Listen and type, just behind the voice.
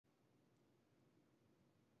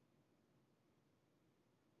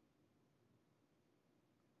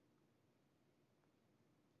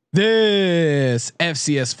This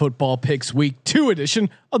FCS Football Picks Week 2 edition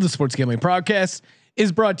of the Sports Gambling Podcast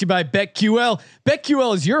is brought to you by BetQL.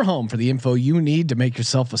 BetQL is your home for the info you need to make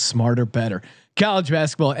yourself a smarter, better. College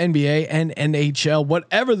basketball, NBA, and NHL,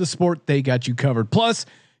 whatever the sport, they got you covered. Plus,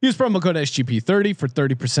 use promo code SGP30 for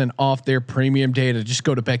 30% off their premium data. Just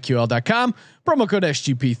go to BetQL.com, promo code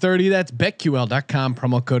SGP30. That's BetQL.com,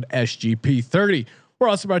 promo code SGP30. We're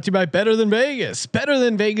also brought to you by Better Than Vegas. Better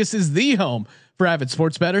Than Vegas is the home for avid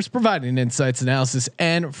sports bettors, providing insights, analysis,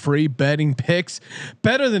 and free betting picks.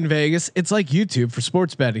 Better Than Vegas, it's like YouTube for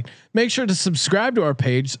sports betting. Make sure to subscribe to our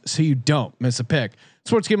page so you don't miss a pick.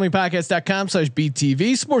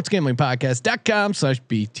 sportsgamblingpodcast.com/BTV,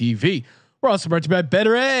 sportsgamblingpodcast.com/BTV. We're also brought to you by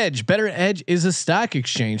Better Edge. Better Edge is a stock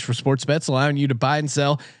exchange for sports bets, allowing you to buy and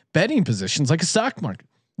sell betting positions like a stock market.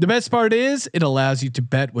 The best part is it allows you to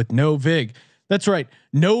bet with no vig. That's right.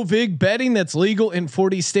 No vig betting that's legal in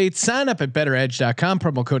 40 states. Sign up at betteredge.com,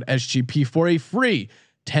 promo code SGP for a free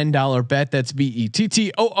 $10 bet. That's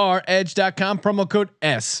BETTOR edge.com, promo code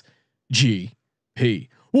SGP.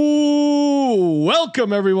 Ooh,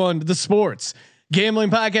 welcome everyone to the Sports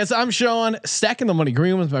Gambling Podcast. I'm Sean, stacking the money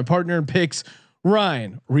green with my partner in picks,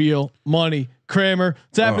 Ryan, Real Money Kramer.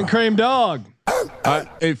 What's happening, Kramer dog?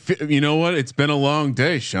 You know what? It's been a long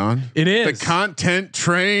day, Sean. It is. The content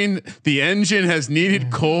train, the engine has needed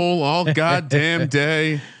coal all goddamn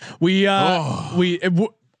day. We on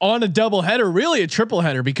a double header, really a triple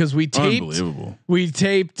header, because we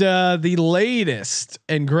taped the latest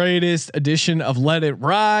and greatest edition of Let It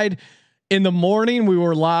Ride. In the morning, we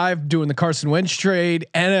were live doing the Carson Wentz trade,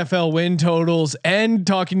 NFL win totals, and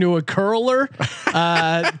talking to a curler,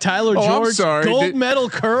 Tyler George, gold medal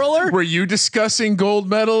curler. Were you discussing gold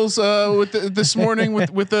medals this morning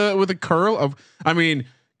with a curl? I mean,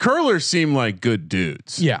 curlers seem like good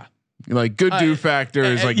dudes. Yeah, like good dude factor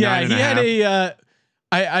is like 9.5. He had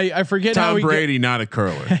I forget Tom how Brady, not a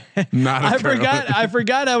curler. Not a curler. I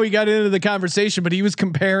forgot how we got into the conversation, but he was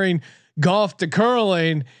comparing golf to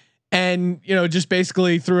curling. And, you know, just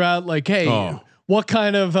basically threw out like, hey, what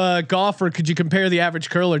kind of golfer could you compare the average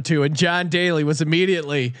curler to? And John Daly was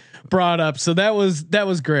immediately brought up. So that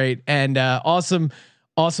was great. And awesome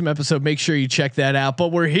episode. Make sure you check that out.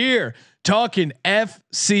 But we're here talking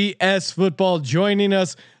FCS football. Joining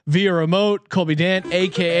us via remote, Colby Dant,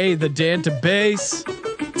 AKA the Danta Base.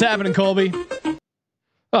 What's happening, Colby?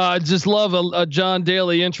 I just love a John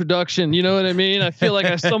Daly introduction. You know what I mean? I feel like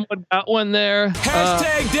I somewhat got one there.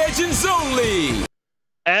 Hashtag Legends only.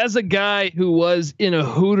 As a guy who was in a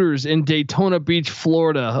Hooters in Daytona Beach,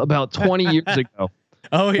 Florida, about 20 years ago.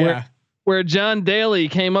 Oh yeah, where John Daly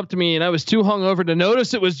came up to me and I was too hungover to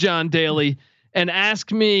notice it was John Daly and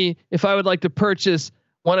asked me if I would like to purchase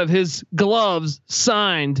one of his gloves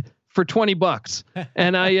signed for $20.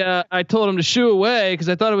 And I told him to shoo away because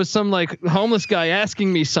I thought it was some like homeless guy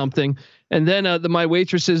asking me something. And then my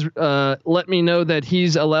waitresses let me know that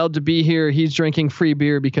he's allowed to be here. He's drinking free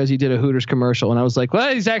beer because he did a Hooters commercial. And I was like,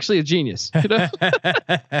 well, he's actually a genius. You know?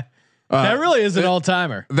 That really is an all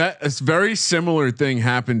timer. That a very similar thing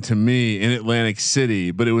happened to me in Atlantic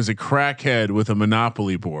City, but it was a crackhead with a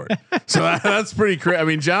Monopoly board. So that's pretty crazy. I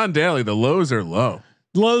mean, John Daly, the lows are low.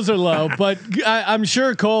 Lows are low, but I'm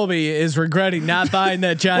sure Colby is regretting not buying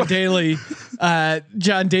that John Daly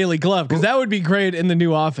glove, because that would be great in the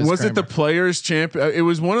new office. Was Kramer. it the Players Champ? It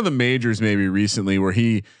was one of the majors maybe recently where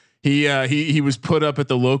he was put up at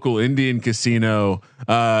the local Indian casino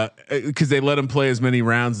because they let him play as many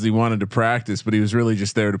rounds as he wanted to practice, but he was really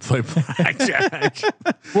just there to play blackjack.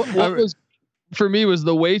 what was for me was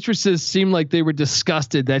the waitresses seemed like they were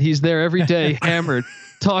disgusted that he's there every day hammered.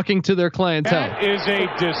 Talking to their clientele. That is a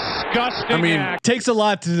disgusting. I mean, act. Takes a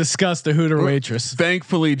lot to discuss the Hooter waitress.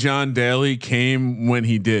 Thankfully, John Daly came when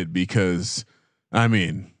he did, because I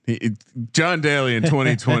mean, John Daly in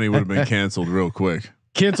 2020 would have been canceled real quick.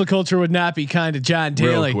 Cancel culture would not be kind to John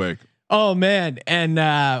Daly. Real quick. Oh man. And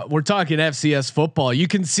we're talking FCS football. You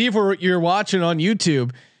can see if you're watching on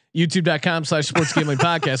YouTube, youtube.com/sports gambling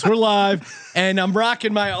podcast. We're live and I'm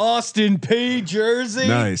rocking my Austin Peay jersey.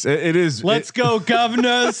 Nice. It is. Let's go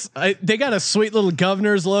Governors. They got a sweet little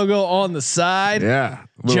Governors logo on the side. Yeah.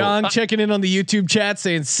 John checking in on the YouTube chat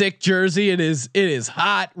saying sick jersey. It is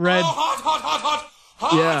hot red. Hot.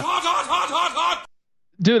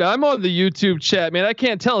 Dude, I'm on the YouTube chat, man. I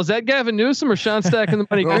can't tell. Is that Gavin Newsom or Sean stacking the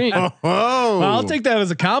money green? Well, I'll take that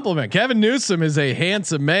as a compliment. Gavin Newsom is a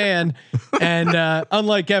handsome man, and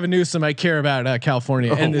unlike Gavin Newsom, I care about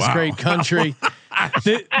California and this great country.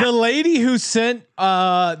 The lady who sent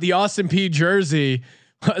the Austin Peay jersey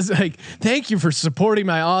I was like, thank you for supporting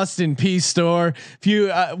my Austin Peay store. If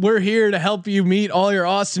you, we're here to help you meet all your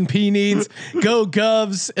Austin Peay needs. Go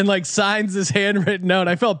Govs, and like signs this handwritten note.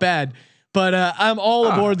 I felt bad, but I'm all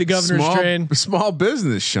aboard the governor's train. Small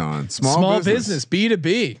business, Sean. Small business.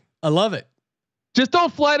 B2B. I love it. Just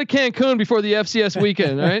don't fly to Cancun before the FCS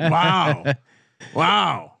weekend, right?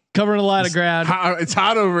 Wow. Covering a lot of ground. It's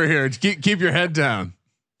hot over here. Keep your head down.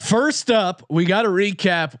 First up, we got to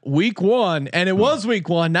recap week 1, and it was week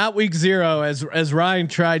 1, not week 0, as Ryan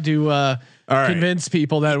tried to convince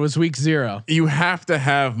people that it was week 0. You have to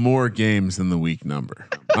have more games than the week number.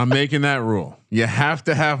 I'm making that rule. You have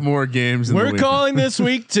to have more games. Than We're calling this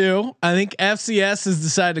week 2. I think FCS has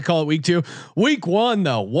decided to call it week 2. Week 1,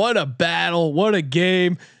 though, what a battle! What a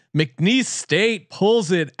game! McNeese State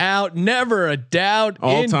pulls it out, never a doubt.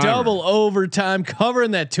 All-timer. In double overtime,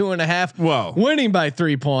 covering that 2.5. Whoa. Winning by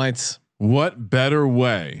 3 points. What better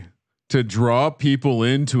way to draw people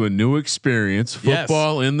into a new experience,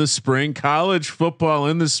 football in the spring, college football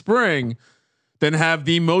in the spring, than have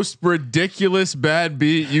the most ridiculous bad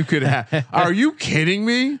beat you could have? Are you kidding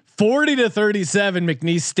me? 40-37,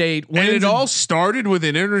 McNeese State wins. And it all started with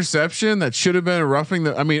an interception that should have been a roughing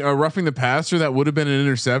the passer that would have been an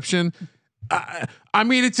interception. I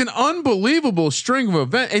mean, it's an unbelievable string of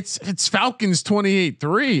events. It's Falcons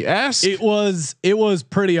 28-3. It was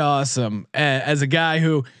pretty awesome. As a guy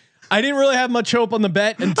who I didn't really have much hope on the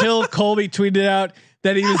bet until Colby tweeted out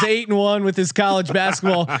that he was 8-1 with his college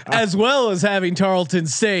basketball, as well as having Tarleton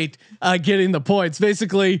State getting the points,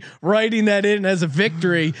 basically writing that in as a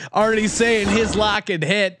victory, already saying his lock had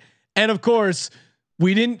hit. And of course,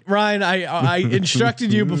 we didn't, Ryan, I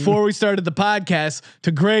instructed you before we started the podcast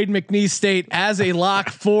to grade McNeese State as a lock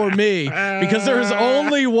for me, because there was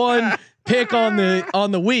only one pick on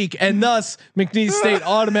the week, and thus McNeese State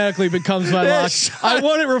automatically becomes my lock. I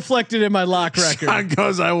want it reflected in my lock record. Sean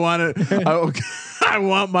goes, I want it. I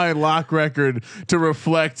want my lock record to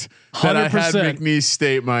reflect that 100%. I had McNeese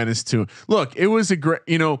State -2. Look, it was a great,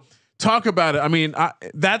 talk about it. I mean,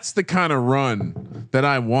 that's the kind of run that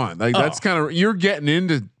I want. Like that's kind of, you're getting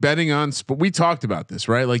into betting on sport. We talked about this,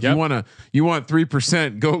 right? Like you want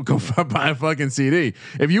 3%, go buy a fucking CD.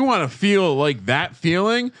 If you want to feel like that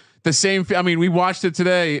feeling, the same. I mean, we watched it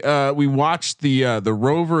today. We watched the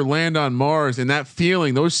rover land on Mars, and that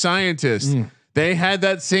feeling, those scientists, they had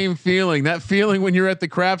that same feeling. That feeling when you're at the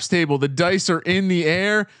craps table, the dice are in the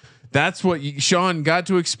air. That's what Sean got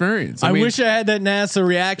to experience. I wish I had that NASA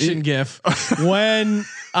reaction GIF when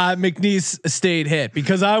McNeese State hit,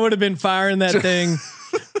 because I would have been firing that thing,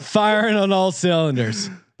 firing on all cylinders.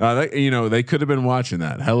 They could have been watching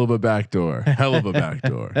that. Hell of a backdoor.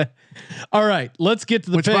 All right, let's get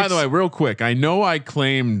to the picks. By the way, real quick, I know I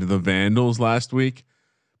claimed the Vandals last week,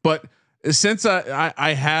 but since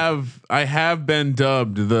I have been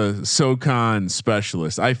dubbed the SoCon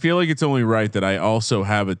specialist, I feel like it's only right that I also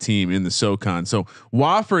have a team in the SoCon. So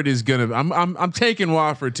Wofford is gonna. I'm taking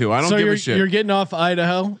Wofford too. I don't give a shit. You're getting off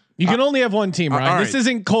Idaho. You can only have one team, right? This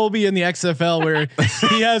isn't Colby in the XFL where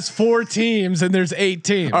he has 4 teams and there's 8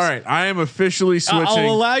 teams. All right, I am officially switching.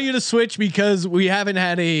 I'll allow you to switch because we haven't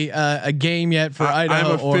had a game yet for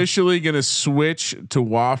Idaho. I'm officially going to switch to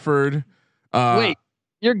Wofford. Wait.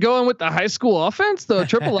 You're going with the high school offense, the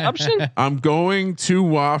triple option? I'm going to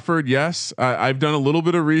Wofford. Yes. I've done a little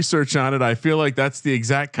bit of research on it. I feel like that's the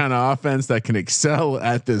exact kind of offense that can excel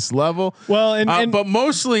at this level. Well, but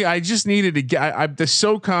mostly I just needed to get, the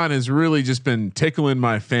SoCon has really just been tickling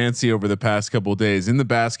my fancy over the past couple of days in the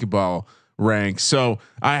basketball ranks. So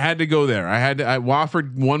I had to go there.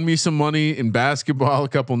 Wofford won me some money in basketball a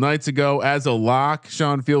couple nights ago as a lock.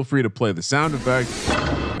 Sean, feel free to play the sound effect.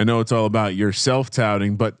 I know it's all about your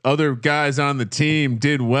self-touting, but other guys on the team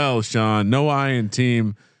did well, Sean. No Iron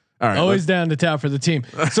team. All right, always down to tout for the team.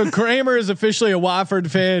 So Kramer is officially a Wofford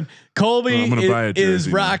fan. Colby is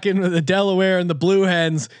rocking with the Delaware and the Blue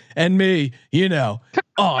Hens, and me,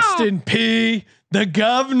 Austin Peay, the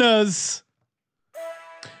Governors.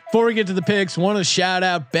 Before we get to the picks, want to shout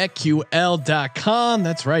out BetQL.com.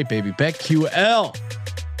 That's right, baby. BetQL.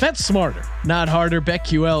 That's smarter, not harder.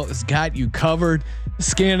 BetQL has got you covered.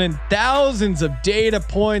 Scanning thousands of data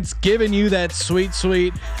points, giving you that sweet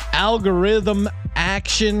algorithm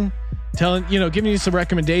action, giving you some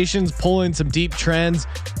recommendations, pulling some deep trends,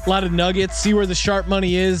 a lot of nuggets, see where the sharp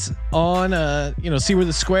money is on, see where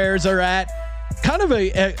the squares are at. Kind of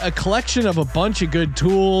a collection of a bunch of good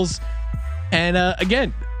tools. And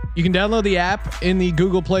again, you can download the app in the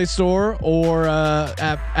Google Play Store or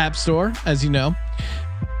App Store, as you know.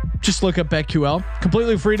 Just look up BetQL.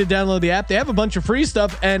 Completely free to download the app. They have a bunch of free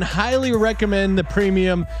stuff and highly recommend the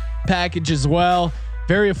premium package as well.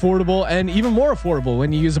 Very affordable, and even more affordable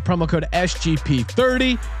when you use the promo code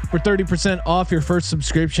SGP30 for 30% off your first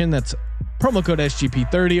subscription. That's promo code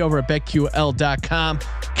SGP30 over at BetQL.com.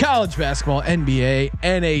 College basketball, NBA,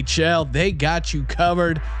 NHL, they got you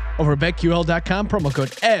covered over at BetQL.com. Promo code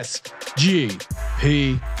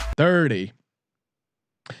SGP30.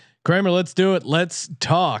 Kramer, let's do it. Let's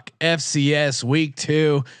talk FCS week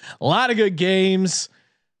 2. A lot of good games.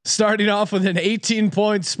 Starting off with an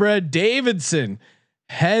 18-point spread. Davidson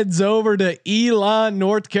heads over to Elon,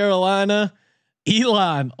 North Carolina.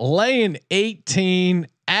 Elon laying 18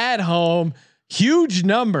 at home. Huge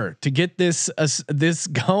number to get this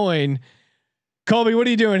going. Colby, what are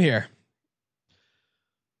you doing here?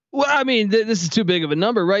 Well, I mean, this is too big of a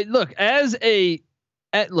number, right? Look,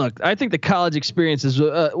 look, I think the college experience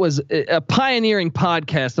was a pioneering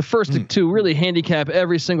podcast. The first to really handicap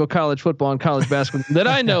every single college football and college basketball that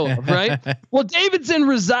I know of, right? Well, Davidson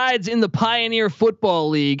resides in the Pioneer Football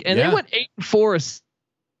League, and they went 8-4.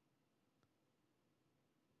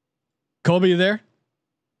 Colby, you there?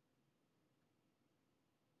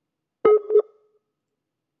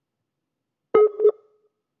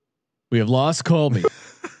 We have lost Colby.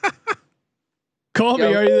 Colby,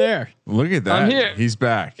 are you there? Look at that. I'm here. He's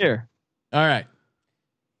back. Here. All right.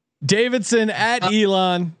 Davidson at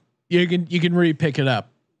Elon. You can pick it up.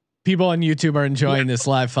 People on YouTube are enjoying this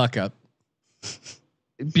live fuck up.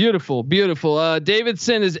 Beautiful.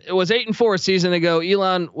 Davidson was 8-4 a season ago.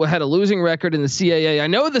 Elon had a losing record in the CAA. I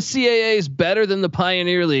know the CAA is better than the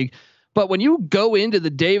Pioneer League, but when you go into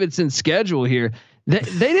the Davidson schedule here, they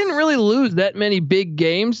didn't really lose that many big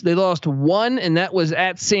games. They lost one, and that was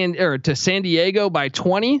at San Diego by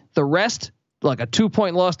 20. The rest, like a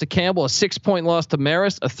 2-point loss to Campbell, a 6-point loss to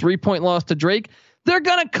Marist, a 3-point loss to Drake. They're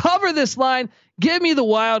gonna cover this line. Give me the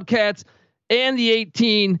Wildcats and the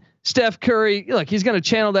 18. Steph Curry, look, he's gonna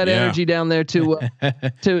channel that energy down there to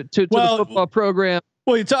the football program.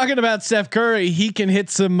 Well, you're talking about Steph Curry. He can hit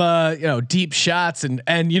some, deep shots,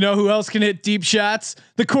 and you know who else can hit deep shots?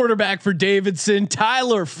 The quarterback for Davidson,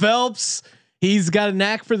 Tyler Phelps. He's got a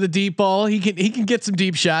knack for the deep ball. He can get some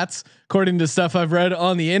deep shots, according to stuff I've read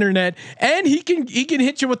on the internet, and he can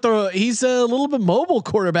hit you with he's a little bit mobile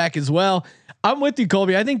quarterback as well. I'm with you,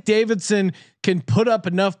 Colby. I think Davidson can put up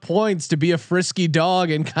enough points to be a frisky dog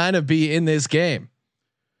and kind of be in this game.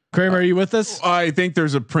 Kramer, are you with us? I think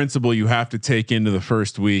there's a principle you have to take into the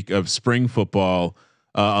first week of spring football.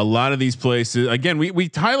 A lot of these places, again, we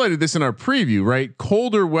highlighted this in our preview, right?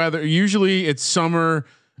 Colder weather. Usually it's summer,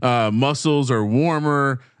 muscles are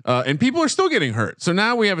warmer, and people are still getting hurt. So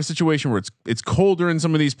now we have a situation where it's colder in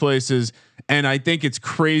some of these places, and I think it's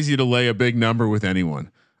crazy to lay a big number with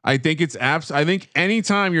anyone. I think it's I think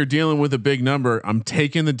anytime you're dealing with a big number, I'm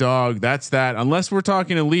taking the dog. That's that. Unless we're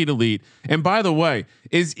talking elite. And by the way,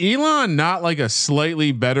 is Elon not like a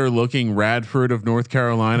slightly better looking Radford of North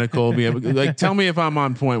Carolina, Colby? Like, tell me if I'm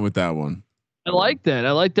on point with that one. I like that.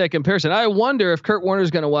 I like that comparison. I wonder if Kurt Warner's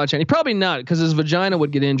going to watch any. Probably not, because his vagina would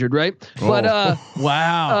get injured, right? But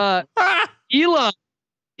wow.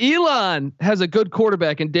 Elon has a good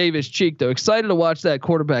quarterback in Davis Cheek, though. Excited to watch that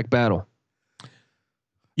quarterback battle.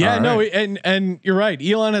 Yeah, no, and you're right.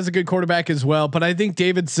 Elon has a good quarterback as well, but I think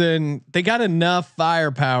Davidson, they got enough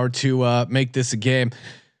firepower to make this a game.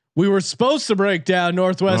 We were supposed to break down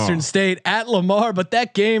Northwestern State at Lamar, but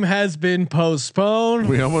that game has been postponed.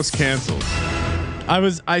 We almost canceled.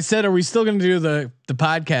 I said, are we still going to do the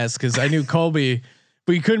podcast? Because I knew Colby, if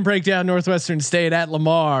we couldn't break down Northwestern State at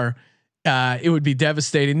Lamar, it would be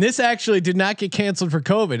devastating. This actually did not get canceled for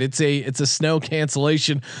COVID. It's a snow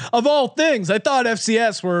cancellation of all things. I thought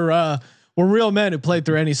FCS were real men who played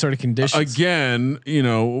through any sort of conditions. Again,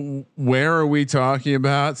 where are we talking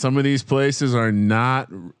about? Some of these places they're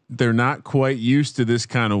not quite used to this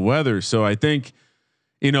kind of weather. So I think,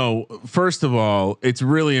 first of all, it's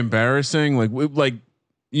really embarrassing. Like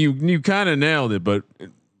you kind of nailed it, but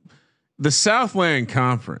the Southland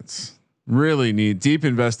Conference really need deep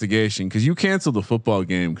investigation, because you canceled the football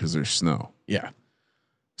game because there's snow. Yeah.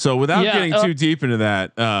 So without getting too deep into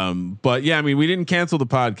that, but yeah, I mean, we didn't cancel the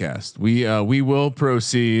podcast. We will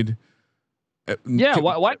proceed. Yeah.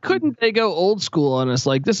 Why couldn't they go old school on us?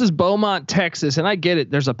 Like, this is Beaumont, Texas, and I get it.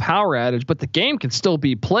 There's a power outage, but the game can still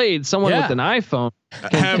be played. Someone with an iPhone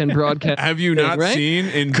can broadcast. Have you not seen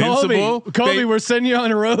Invincible? Colby, we're sending you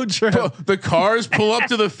on a road trip. The cars pull up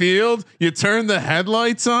to the field. You turn the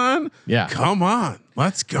headlights on. Yeah. Come on.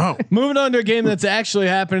 Let's go. Moving on to a game that's actually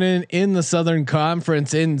happening in the Southern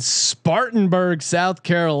Conference in Spartanburg, South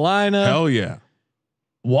Carolina. Hell yeah.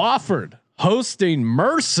 Wofford hosting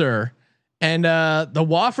Mercer, and the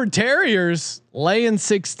Wofford Terriers laying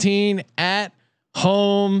 16 at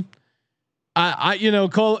home.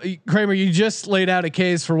 Kramer, you just laid out a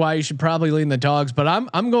case for why you should probably lean the dogs, but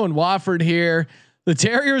I'm going Wofford here. The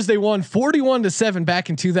Terriers, they won 41-7 back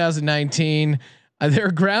in 2019.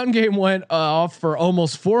 Their ground game went off for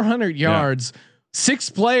almost 400 yards. 6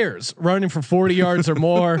 players running for 40 yards or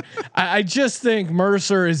more. I just think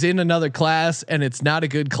Mercer is in another class, and it's not a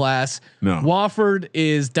good class. No. Wofford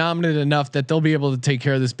is dominant enough that they'll be able to take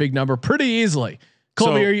care of this big number pretty easily.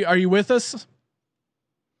 Colby, are you with us?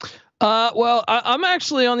 Well, I'm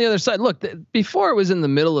actually on the other side. Look, before it was in the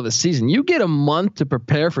middle of a season, you get a month to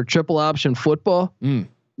prepare for triple option football.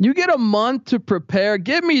 You get a month to prepare.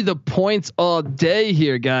 Give me the points all day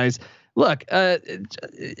here, guys. Look,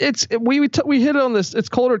 we hit on this. It's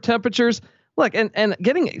colder temperatures. Look, and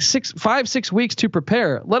getting 5-6 weeks to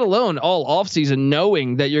prepare, let alone all off season,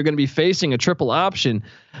 knowing that you're going to be facing a triple option.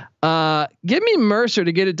 Give me Mercer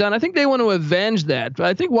to get it done. I think they want to avenge that. But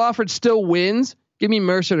I think Wofford still wins. Give me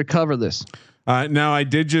Mercer to cover this. Now I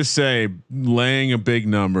did just say laying a big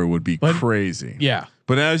number would be crazy. Yeah.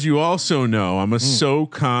 But as you also know, I'm a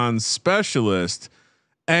SoCon specialist,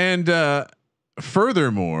 and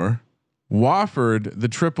furthermore, Wofford, the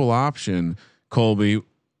triple option, Colby,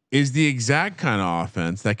 is the exact kind of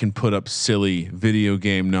offense that can put up silly video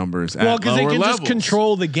game numbers. Well, because they can just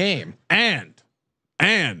control the game. And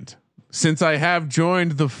since I have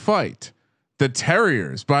joined the fight, the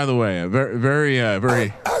Terriers, by the way, a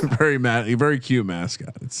very cute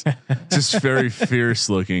mascot. It's just very fierce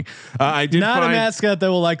looking. I did not a mascot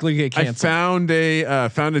that will likely get canceled. I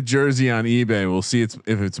found a jersey on eBay. We'll see if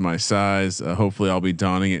it's my size. Hopefully, I'll be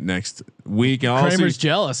donning it next week. Kramer's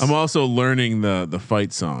jealous. I'm also learning the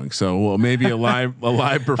fight song, so maybe a live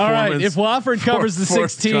performance. All right, if Wofford covers the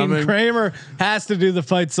 16, Kramer has to do the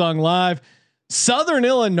fight song live. Southern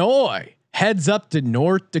Illinois heads up to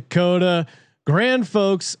North Dakota. Grand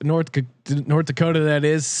Forks, North Dakota. That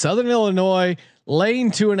is Southern Illinois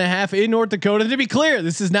laying 2.5 in North Dakota. To be clear,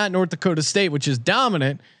 this is not North Dakota State, which is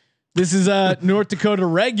dominant. This is North Dakota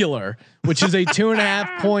regular, which is a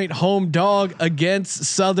 2.5 point home dog against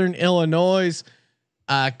Southern Illinois.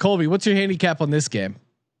 Colby, what's your handicap on this game?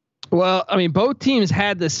 Well, I mean, both teams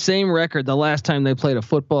had the same record the last time they played a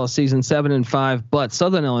football season, 7-5. But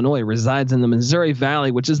Southern Illinois resides in the Missouri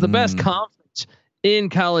Valley, which is the best conference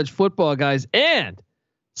in college football, guys. And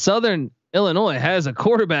Southern Illinois has a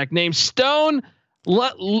quarterback named Stone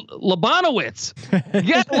Labanowitz.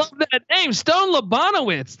 You gotta love that name, Stone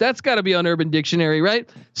Labanowitz. That's got to be on Urban Dictionary, right?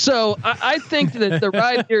 So I think that the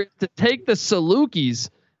ride here is to take the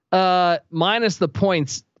Salukis minus the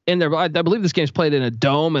points in there. I believe this game's played in a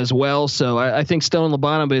dome as well, so I think Stone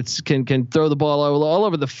Labanowitz can throw the ball all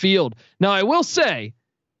over the field. Now, I will say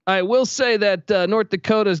that North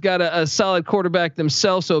Dakota's got a solid quarterback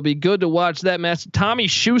themselves, so it'll be good to watch that match. Tommy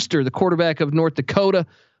Schuster, the quarterback of North Dakota,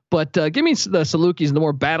 but give me the Salukis, the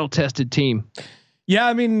more battle-tested team. Yeah,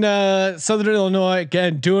 I mean, Southern Illinois,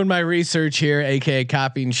 again, doing my research here, aka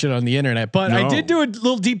copying shit on the internet, but I did do a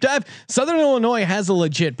little deep dive. Southern Illinois has a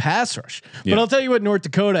legit pass rush, but I'll tell you what North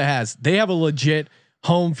Dakota has. They have a legit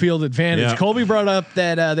home field advantage. Yeah. Colby brought up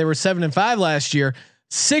that they were 7-5 last year.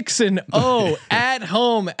 6-0 at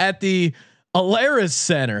home at the Alaris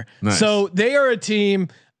Center. Nice. So they are a team.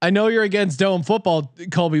 I know you're against dome football,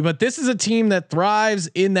 Colby, but this is a team that thrives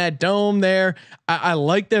in that dome there. I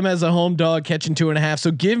like them as a home dog catching 2.5.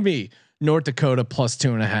 So give me North Dakota plus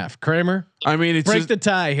 2.5. Kramer, I mean, it's break the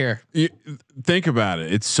tie here. Think about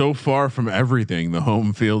it. It's so far from everything. The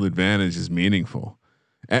home field advantage is meaningful.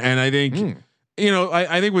 And I think,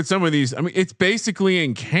 I think with some of these, I mean, it's basically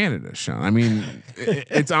in Canada, Sean. I mean,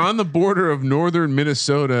 it's on the border of northern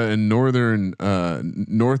Minnesota and northern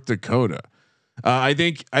North Dakota. I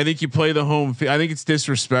think you play the home. I think it's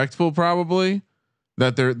disrespectful probably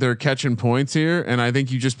that they're catching points here, and I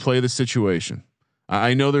think you just play the situation.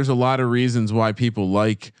 I know there's a lot of reasons why people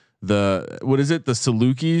like the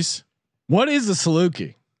Salukis. What is a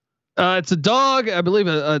Saluki? It's a dog, I believe.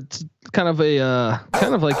 It's kind of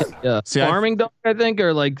like a farming dog, I think,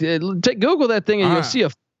 or like Google that thing and you'll see a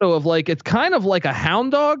photo of it's kind of like a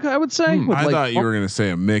hound dog, I would say. I thought you were going to say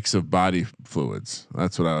a mix of body fluids.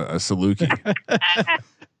 That's what a Saluki.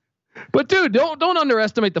 But dude, don't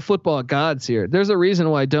underestimate the football gods here. There's a reason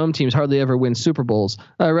why dome teams hardly ever win Super Bowls.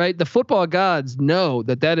 All right, the football gods know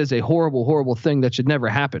that is a horrible, horrible thing that should never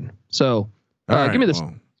happen. So give me this.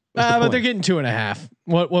 Well, but they're getting 2.5.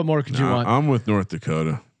 What more could you want? I'm with North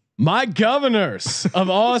Dakota. My Governors of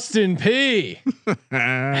Austin Peay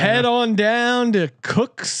head on down to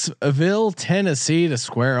Cooksville, Tennessee to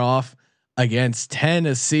square off against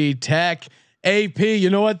Tennessee Tech. AP,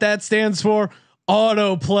 you know what that stands for?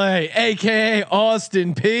 Autoplay, aka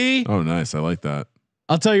Austin Peay. Oh, nice. I like that.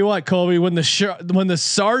 I'll tell you what, Colby, when the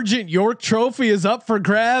Sergeant York Trophy is up for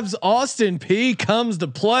grabs, Austin Peay comes to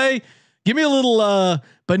play. Give me a little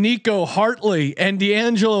Benico Hartley and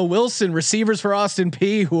D'Angelo Wilson, receivers for Austin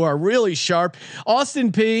Peay, who are really sharp.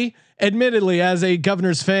 Austin Peay, admittedly, as a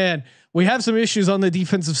Governors fan, we have some issues on the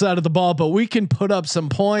defensive side of the ball, but we can put up some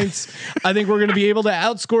points. I think we're going to be able to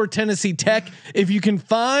outscore Tennessee Tech. If you can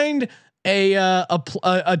find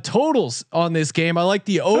a totals on this game, I like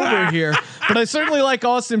the over here, but I certainly like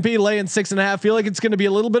Austin Peay laying 6.5. Feel like it's going to be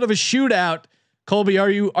a little bit of a shootout. Colby,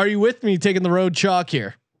 are you with me taking the road chalk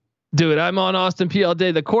here? Dude, I'm on Austin Peay all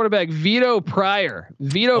day. The quarterback Vito Pryor.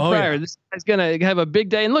 Pryor. Yeah. This guy's gonna have a big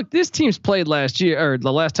day. And look, this team's played last year, or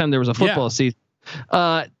the last time there was a football season.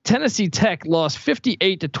 Tennessee Tech lost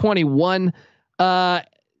 58-21.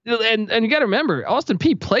 And you got to remember, Austin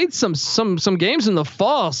Peay played some games in the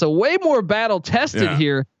fall, so way more battle tested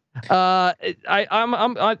here. I'm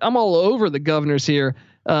all over the Governors here.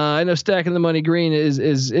 I know Stacking the Money Green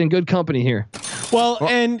is in good company here. Well,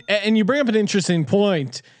 and you bring up an interesting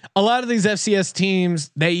point. A lot of these FCS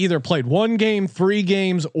teams, they either played 1 game, 3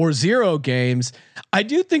 games, or 0 games. I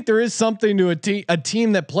do think there is something to a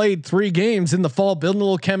team that played 3 games in the fall, building a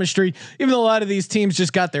little chemistry. Even though a lot of these teams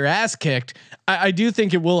just got their ass kicked, I do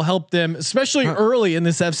think it will help them, especially early in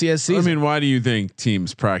this FCS season. I mean, why do you think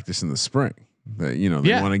teams practice in the spring? They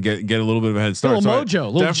want to get a little bit of a head start. A little mojo, a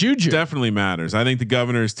little juju. Definitely matters. I think the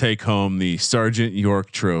Governors take home the Sergeant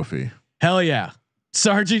York Trophy. Hell yeah.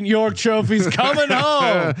 Sergeant York Trophy's coming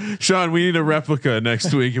home. Sean, we need a replica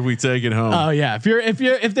next week if we take it home. Oh yeah.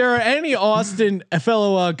 If there are any Austin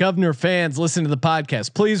fellow Governor fans listening to the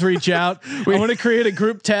podcast, please reach out. I want to create a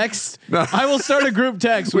group text. No. I will start a group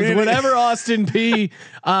text with whatever Austin Peay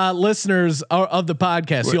listeners are of the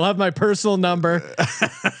podcast. You'll have my personal number.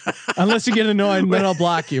 Unless you get annoyed, then I'll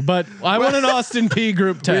block you. But I want an Austin Peay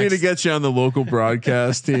group text. We need to get you on the local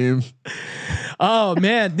broadcast team. Oh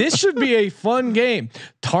man, this should be a fun game.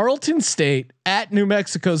 Tarleton State at New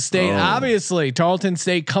Mexico State. Obviously, Tarleton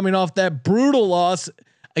State coming off that brutal loss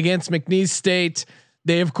against McNeese State.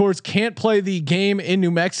 They of course can't play the game in New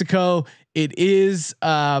Mexico. It is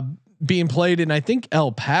being played in, I think,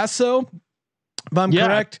 El Paso, if I'm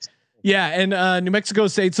correct. Yeah, and New Mexico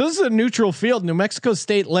State. So this is a neutral field. New Mexico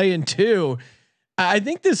State laying 2. I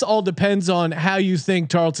think this all depends on how you think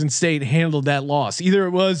Tarleton State handled that loss. Either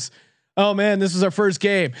it was, oh man, this was our first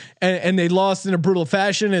game and they lost in a brutal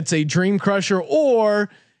fashion. It's a dream crusher, or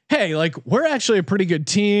hey, like we're actually a pretty good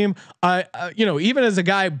team. Even as a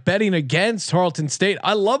guy betting against Tarleton State,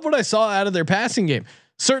 I love what I saw out of their passing game.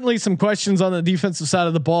 Certainly some questions on the defensive side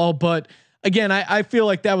of the ball, but again, I feel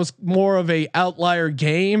like that was more of a outlier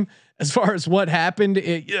game as far as what happened.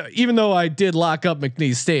 Even though I did lock up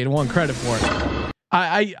McNeese State and won credit for it.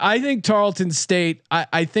 I think Tarleton State,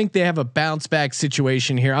 I think they have a bounce back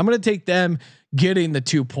situation here. I'm going to take them getting the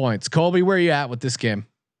 2 points. Colby, where are you at with this game?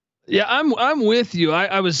 Yeah, I'm with you.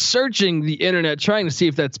 I was searching the internet trying to see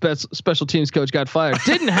if that special teams coach got fired.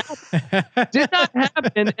 Didn't happen. Did not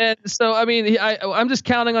happen. And so, I mean, I'm just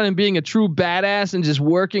counting on him being a true badass and just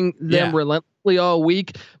working them relentlessly all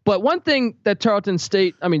week. But one thing that Tarleton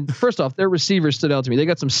State, I mean, first off, their receivers stood out to me. They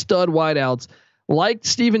got some stud wideouts. Like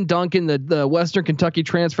Stephen Duncan, the Western Kentucky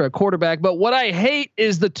transfer at quarterback. But what I hate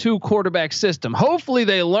is the 2 quarterback system. Hopefully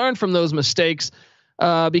they learn from those mistakes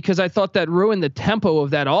because I thought that ruined the tempo of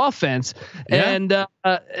that offense. Yeah. And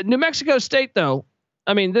New Mexico State, though,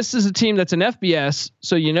 I mean, this is a team that's an FBS,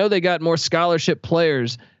 so they got more scholarship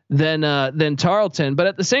players than Tarleton. But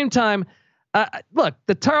at the same time, look,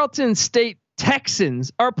 the Tarleton State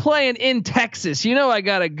Texans are playing in Texas. I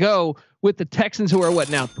got to go with the Texans, who are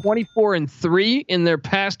what now 24-3 in their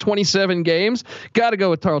past 27 games. Got to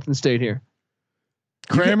go with Tarleton State here.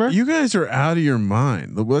 Kramer, you guys are out of your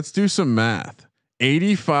mind. Let's do some math.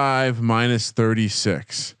 85 minus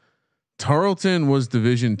 36. Tarleton was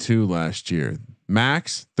Division II last year.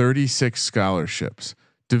 Max 36 scholarships.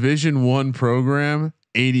 Division I program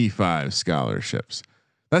 85 scholarships.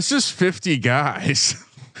 That's just 50 guys.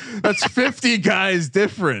 That's 50 guys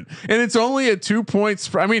different, and it's only at 2 points.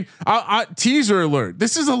 I mean, teaser alert.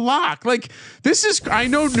 This is a lock. Like this is. I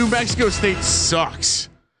know New Mexico State sucks,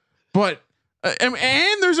 but and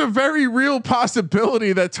there's a very real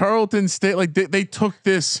possibility that Tarleton State, like they took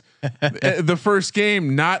this the first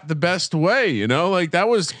game not the best way. Like that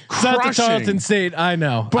was crushing. Not the Tarleton State. I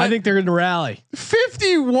know, but I think they're going to rally.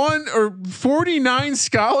 51 or 49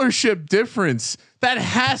 scholarship difference. That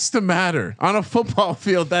has to matter on a football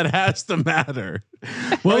field. That has to matter.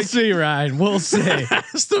 We'll see, Ryan. We'll see.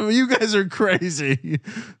 You guys are crazy.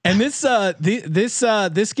 And this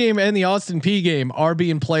game and the Austin Peay game are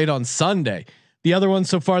being played on Sunday. The other ones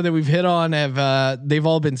so far that we've hit on have they've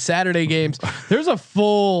all been Saturday games. There's a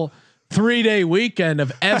full 3-day weekend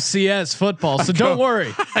of FCS football, so don't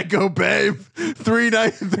worry. I go, babe. 3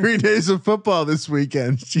 days of football this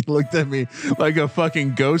weekend. She looked at me like a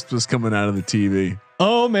fucking ghost was coming out of the TV.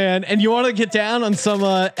 Oh man, and you want to get down on some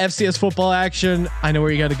FCS football action? I know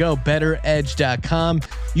where you got to go. BetterEdge.com.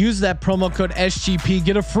 Use that promo code SGP.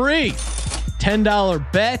 Get a free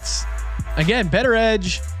 $10 bets. Again, Better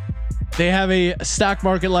Edge. They have a stock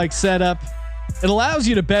market like setup. It allows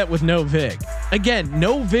you to bet with no vig. Again,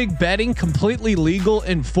 no vig betting, completely legal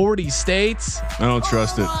in 40 states. I don't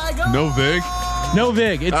trust it. No vig. No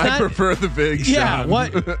vig. It's I prefer the vig. Yeah. Sean.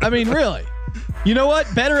 What? I mean, really. You know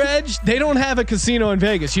what? Better Edge. They don't have a casino in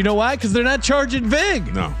Vegas. You know why? Because they're not charging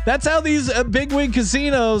vig. No. That's how these big wig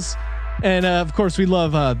casinos. And of course, we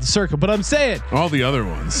love the Circle. But I'm saying all the other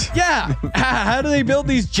ones. Yeah. How do they build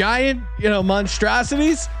these giant,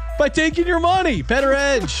 monstrosities? By taking your money. Better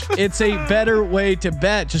Edge. It's a better way to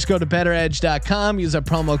bet. Just go to betteredge.com. Use a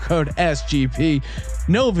promo code SGP.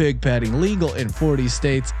 No vig betting. Legal in 40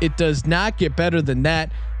 states. It does not get better than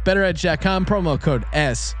that. Betteredge.com. Promo code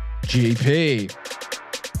SGP.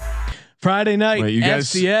 Friday night. Wait, you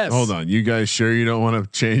guys, FCS. Hold on. You guys sure you don't want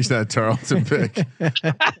to change that Tarleton pick?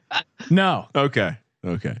 No. Okay.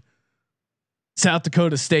 South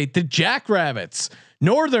Dakota State, the Jackrabbits,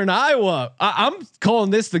 Northern Iowa. I'm calling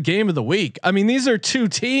this the game of the week. I mean, these are two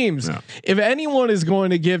teams. Yeah. If anyone is going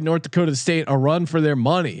to give North Dakota State a run for their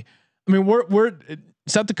money, I mean, we're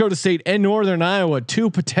South Dakota State and Northern Iowa, two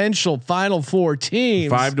potential Final Four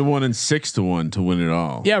teams, 5-1 and 6-1 to win it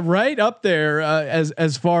all. Yeah, right up there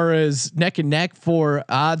as far as neck and neck for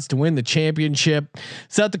odds to win the championship.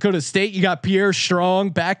 South Dakota State, you got Pierre Strong,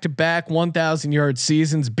 back-to-back 1,000-yard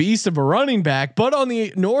seasons, beast of a running back. But on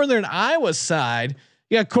the Northern Iowa side,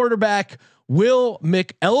 you got quarterback Will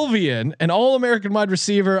McElvian and All-American wide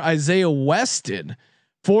receiver Isaiah Weston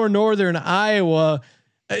for Northern Iowa.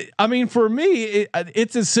 I mean, for me,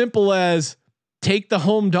 it's as simple as take the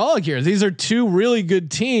home dog here. These are two really good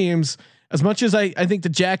teams. As much as I think the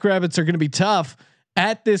Jackrabbits are going to be tough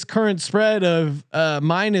at this current spread of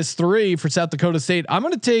 -3 for South Dakota State, I'm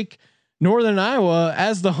going to take Northern Iowa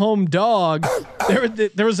as the home dog.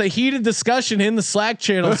 There was a heated discussion in the Slack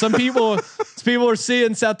channel. Some people are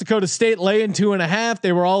seeing South Dakota State laying 2.5.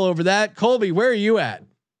 They were all over that. Colby, where are you at?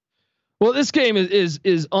 Well, this game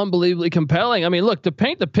is unbelievably compelling. I mean, look, to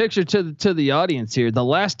paint the picture to the audience here, the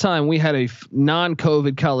last time we had a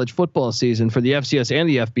non-COVID college football season for the FCS and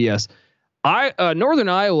the FBS, Northern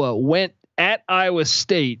Iowa went at Iowa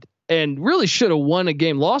State and really should have won a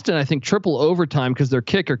game, lost in I think triple overtime because their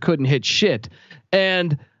kicker couldn't hit shit,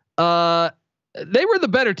 and they were the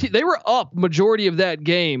better team. They were up majority of that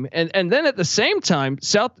game, and then at the same time,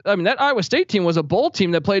 that Iowa State team was a bowl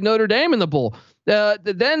team that played Notre Dame in the bowl.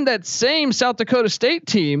 Then that same South Dakota State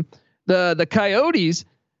team, the Coyotes,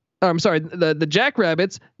 the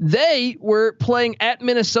Jackrabbits, they were playing at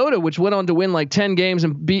Minnesota, which went on to win like 10 games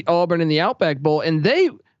and beat Auburn in the Outback Bowl. And they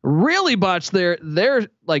really botched their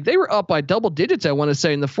they were up by double digits, I want to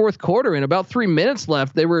say, in the fourth quarter. And about 3 minutes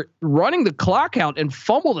left, they were running the clock out and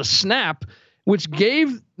fumbled a snap, which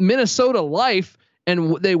gave Minnesota life.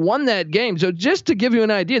 And they won that game. So just to give you an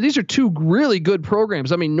idea, these are two really good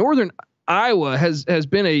programs. I mean, Northern Iowa has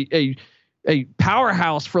been a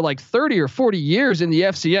powerhouse for like 30 or 40 years in the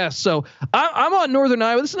FCS. So I'm on Northern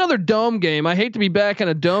Iowa. This is another dome game. I hate to be back on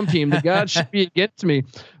a dome team. The gods should be against me.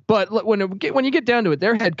 But when you get down to it,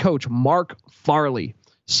 their head coach, Mark Farley,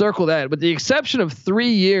 circle that. With the exception of 3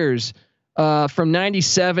 years from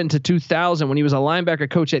 97 to 2000, when he was a linebacker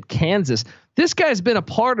coach at Kansas, this guy's been a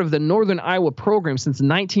part of the Northern Iowa program since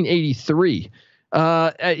 1983.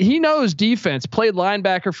 He knows defense, played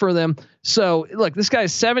linebacker for them. So look, this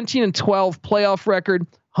guy's 17-12 playoff record,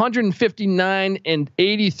 159 and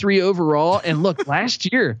 83 overall. And look,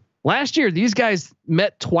 last year, these guys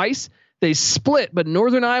met twice. They split, but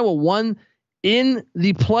Northern Iowa won in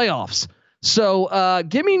the playoffs. So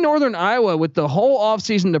give me Northern Iowa with the whole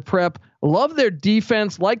offseason to prep. Love their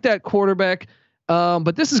defense, like that quarterback.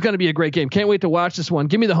 But this is going to be a great game. Can't wait to watch this one.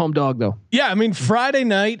 Give me the home dog though. Yeah. I mean, Friday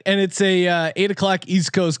night, and it's a 8:00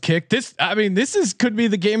 East Coast kick. This could be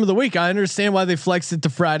the game of the week. I understand why they flexed it to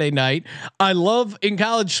Friday night. I love in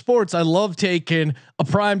college sports. I love taking a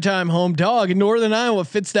primetime home dog, and Northern Iowa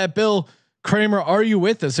fits that bill. Kramer, are you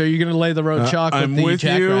with us? Are you going to lay the road chalk with the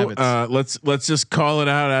Jackrabbits? Let's just call it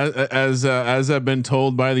out as I've been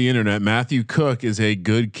told by the internet. Matthew Cook is a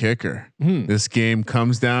good kicker. This game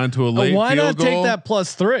comes down to a late why field not goal. Take that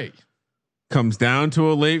 +3? Comes down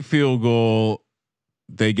to a late field goal.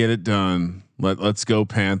 They get it done. Let's go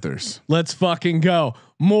Panthers. Let's fucking go.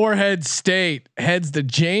 Morehead State heads to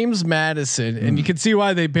James Madison, and you can see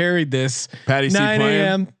why they buried this. Patty C 9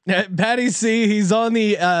 a.m. Patty C. He's on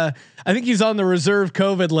the. I think he's on the reserve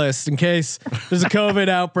COVID list in case there's a COVID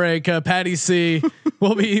outbreak. Patty C.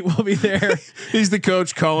 will be there. He's the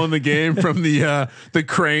coach calling the game from the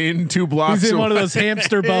crane 2 blocks. He's in away. one of those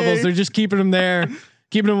hamster bubbles. They're just keeping him there.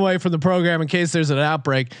 Keeping them away from the program in case there's an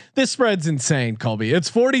outbreak. This spread's insane, Colby.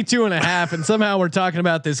 It's 42.5, and somehow we're talking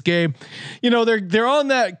about this game. You know, they're on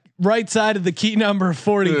that right side of the key number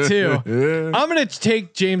 42. I'm going to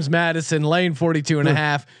take James Madison laying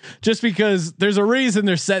 42.5 just because there's a reason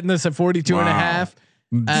they're setting this at 42.5.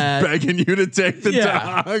 Begging you to take the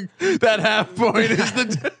dog. That half point is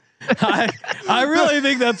the. I really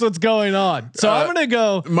think that's what's going on. So I'm going to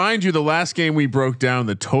go. Mind you, the last game we broke down,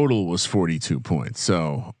 the total was 42 points.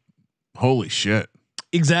 So holy shit.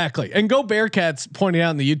 Exactly. And go Bearcats pointing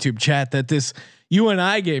out in the YouTube chat that this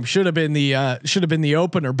UNI game should have been the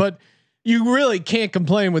opener, but you really can't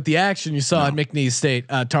complain with the action you saw at McNeese State,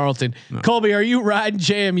 Tarleton. No. Colby, are you riding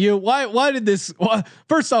JMU? Why did this?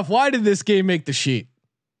 First off, why did this game make the sheet?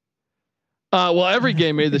 Well, every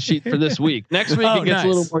game made the sheet for this week. Next week it gets a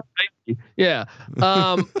little more spicy. Yeah.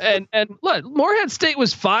 And look, Morehead State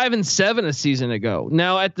was 5-7 a season ago.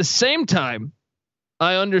 Now at the same time,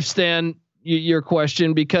 I understand your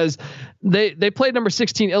question because they played number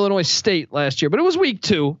 16 Illinois State last year, but it was week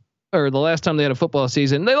 2 or the last time they had a football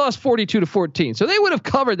season. They lost 42-14. So they would have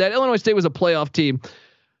covered that. Illinois State was a playoff team.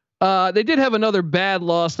 They did have another bad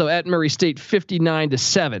loss though at Murray State,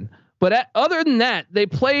 59-7. But other than that, they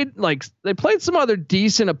played some other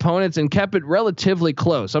decent opponents and kept it relatively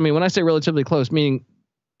close. I mean, when I say relatively close, meaning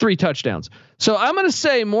 3 touchdowns. So I'm going to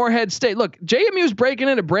say Morehead State. Look, JMU is breaking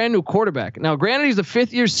in a brand new quarterback. Now, granted, he's a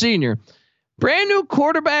 5th-year senior. Brand new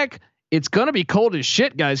quarterback. It's going to be cold as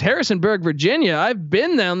shit, guys. Harrisonburg, Virginia. I've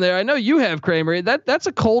been down there. I know you have, Kramer. That's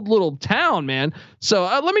a cold little town, man. So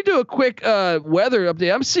let me do a quick weather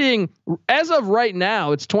update. I'm seeing, as of right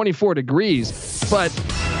now, it's 24 degrees, but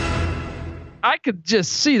I could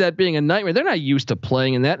just see that being a nightmare. They're not used to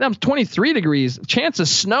playing in that. That's 23 degrees. Chance of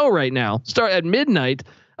snow right now. Start at midnight.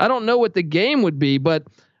 I don't know what the game would be, but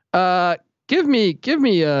give me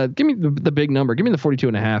the big number. Give me the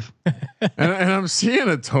 42.5. and I'm seeing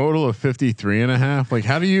a total of 53.5. Like,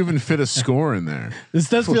 how do you even fit a score in there? This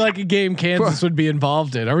does feel like a game Kansas would be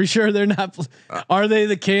involved in. Are we sure they're not? Are they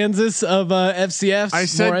the Kansas of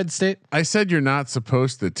FCS? Morehead State. I said you're not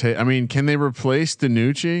supposed to take. I mean, can they replace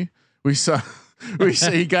DiNucci? We saw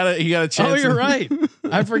he got a chance. Oh, you're right.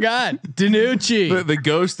 I forgot DiNucci, the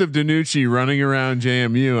ghost of DiNucci running around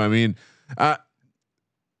JMU. I mean,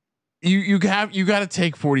 you got to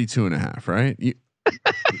take 42.5, right?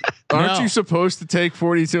 Aren't you supposed to take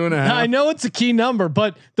 42.5? I know it's a key number,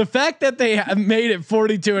 but the fact that they have made it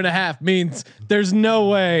 42.5 means there's no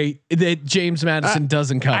way that James Madison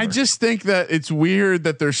doesn't cover. I just think that it's weird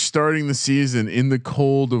that they're starting the season in the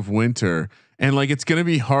cold of winter. And like, it's going to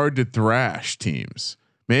be hard to thrash teams.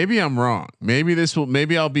 Maybe I'm wrong.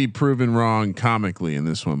 Maybe I'll be proven wrong comically in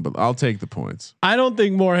this one, but I'll take the points. I don't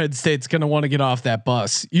think Morehead State's going to want to get off that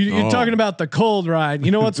bus. You're talking about the cold ride.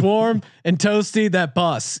 You know what's warm and toasty? That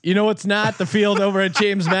bus. You know what's not? The field over at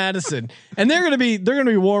James Madison. And they're going to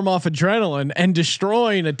be warm off adrenaline and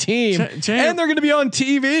destroying a team. And they're going to be on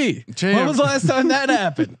TV. When was the last time that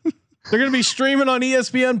happened? They're going to be streaming on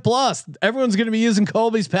ESPN Plus. Everyone's going to be using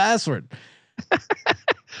Colby's password.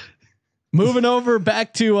 Moving over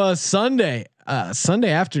back to Sunday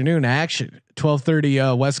afternoon action,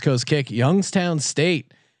 12:30 West Coast kick. Youngstown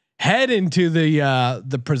State head into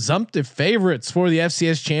the presumptive favorites for the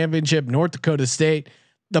FCS championship. North Dakota State,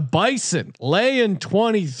 the Bison laying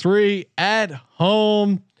 23 at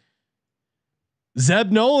home.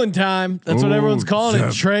 Zeb Nolan time. That's what everyone's calling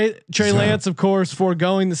it. Trey Lance, of course,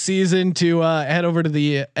 foregoing the season to head over to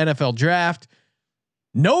the NFL draft.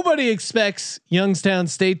 Nobody expects Youngstown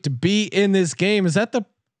State to be in this game. Is that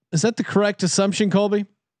the correct assumption, Colby?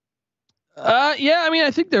 Yeah, I mean,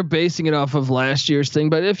 I think they're basing it off of last year's thing.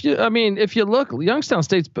 But if you look, Youngstown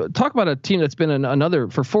State's talk about a team that's been another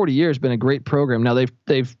for 40 years, been a great program. Now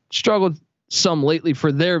they've struggled some lately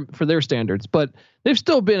for their standards, but they've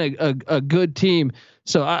still been a good team.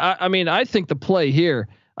 So I mean, I think the play here.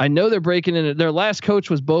 I know they're breaking in. Their last coach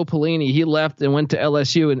was Bo Pelini. He left and went to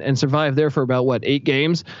LSU and survived there for about 8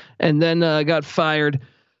 games, and then got fired.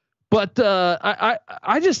 But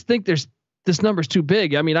I just think this number's too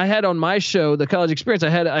big. I mean, I had on my show, The College Experience, I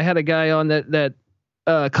had a guy on that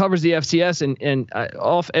covers the FCS, and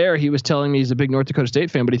off air he was telling me he's a big North Dakota State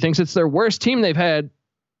fan, but he thinks it's their worst team they've had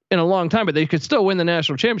in a long time, but they could still win the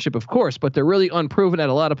national championship, of course, but they're really unproven at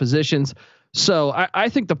a lot of positions. So I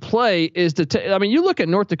think the play is to, I mean, you look at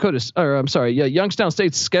Youngstown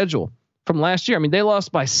State's schedule from last year. I mean, they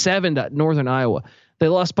lost by 7 to Northern Iowa. They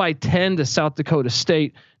lost by 10 to South Dakota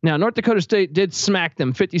State. Now, North Dakota State did smack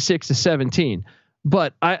them 56-17,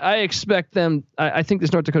 but I expect them. I think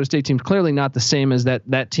this North Dakota State team is clearly not the same as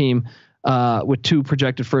that team with 2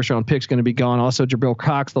 projected first round picks going to be gone. Also, Jabril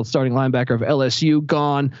Cox, the starting linebacker of LSU,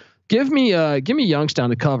 gone. Give me Youngstown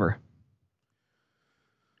to cover.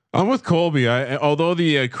 I'm with Colby. Although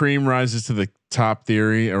the cream rises to the top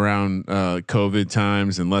theory around COVID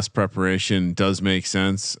times and less preparation does make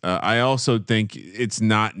sense. I also think it's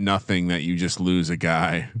not nothing that you just lose a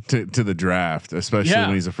guy to the draft, especially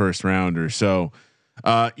when he's a first rounder. So,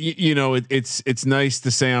 it's nice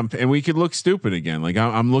to say and we could look stupid again. Like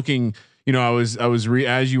I'm looking.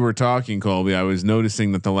 As you were talking, Colby, I was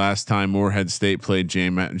noticing that the last time Morehead State played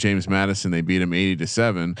James Madison, they beat him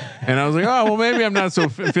 80-7. And I was like, oh, well, maybe I'm not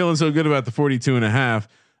feeling so good about the 42.5.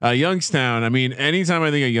 Youngstown. I mean, anytime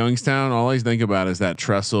I think of Youngstown, all I think about is that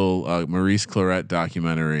Tressel, Maurice Claret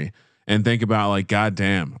documentary, and think about like,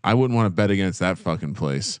 goddamn, I wouldn't want to bet against that fucking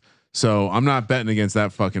place. So I'm not betting against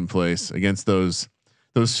that fucking place, against those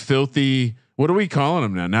filthy. What are we calling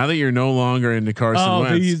them now? Now that you're no longer into Carson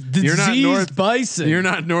Wentz, you're not North Bison. You're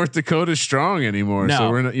not North Dakota strong anymore. No.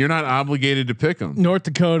 So you're not obligated to pick them. North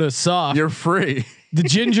Dakota soft. You're free. The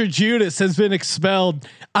Ginger Judas has been expelled.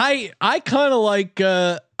 I kind of like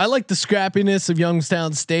I like the scrappiness of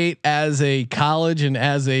Youngstown State as a college and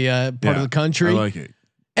as a part of the country. I like it.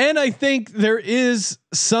 And I think there is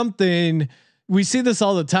something. We see this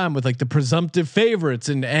all the time with like the presumptive favorites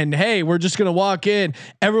and hey, we're just going to walk in.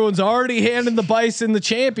 Everyone's already handing the Bison the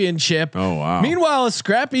championship. Oh, wow. Meanwhile, a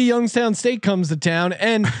scrappy Youngstown State comes to town.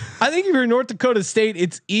 And I think if you're North Dakota State,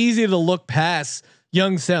 it's easy to look past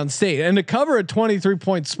Youngstown State and to cover a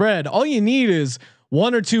 23-point spread. All you need is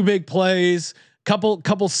 1 or 2 big plays,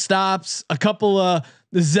 couple stops, a couple,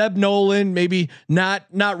 the Zeb Nolan, maybe not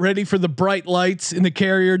ready for the bright lights in the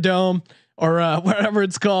Carrier Dome. Or whatever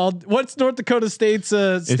it's called. What's North Dakota State's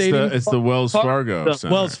stadium? It's the Wells Fargo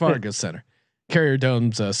Center. Wells Fargo Center. Carrier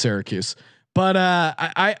Dome's Syracuse. But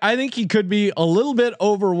I think he could be a little bit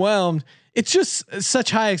overwhelmed. It's just such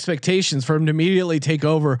high expectations for him to immediately take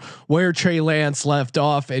over where Trey Lance left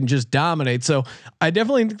off and just dominate. So I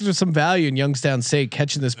definitely think there's some value in Youngstown State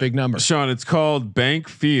catching this big number. Sean, it's called Bank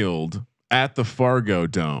Field at the Fargo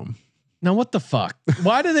Dome. Now what the fuck?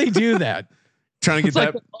 Why do they do that? Trying to get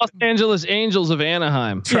that like the Los Angeles Angels of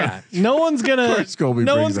Anaheim. Yeah, no one's gonna.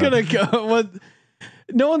 No one's gonna go. What?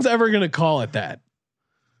 No one's ever gonna call it that.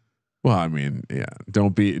 Well, I mean, yeah.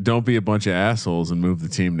 Don't be a bunch of assholes and move the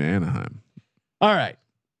team to Anaheim. All right,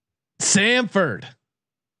 Samford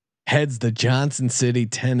heads to Johnson City,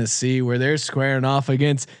 Tennessee, where they're squaring off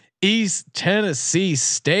against East Tennessee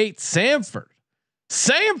State. Samford.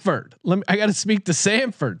 I got to speak to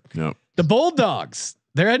Samford. Yep. The Bulldogs.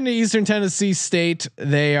 They're heading to Eastern Tennessee State.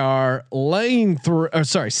 They are laying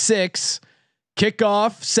 6.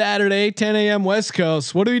 Kickoff Saturday, 10 a.m. West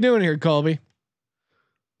Coast. What are we doing here, Colby?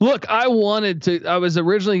 Look, I was going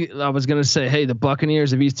to say, hey, the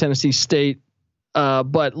Buccaneers of East Tennessee State.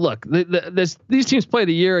 But look, these teams played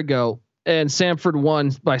a year ago, and Samford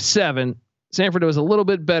won by 7. Samford was a little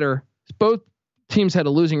bit better. Both teams had a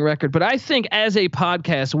losing record, but I think as a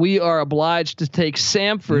podcast, we are obliged to take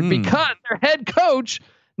Samford because their head coach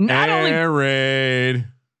Air Raid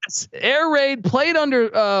played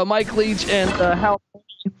under Mike Leach and Hal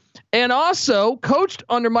Mummy, and also coached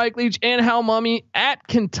under Mike Leach and Hal Mummy at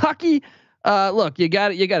Kentucky. Look, we got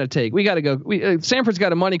to go. Samford's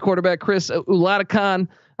got a money quarterback, Chris Ulatakan.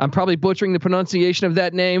 I'm probably butchering the pronunciation of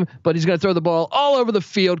that name, but he's going to throw the ball all over the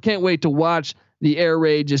field. Can't wait to watch the Air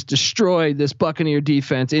Raid just destroy this Buccaneer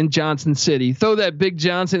defense in Johnson City. Throw that Big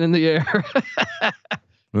Johnson in the air.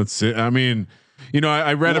 Let's see. I mean,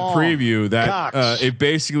 I read a preview that it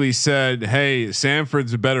basically said, "Hey,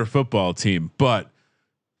 Samford's a better football team, but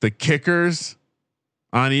the kickers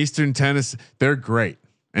on Eastern Tennessee, they're great,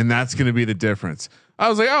 and that's going to be the difference." I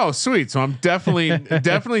was like, "Oh, sweet!" So I'm definitely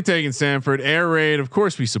taking Samford. Air Raid, of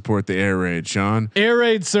course, we support the Air Raid. Sean, Air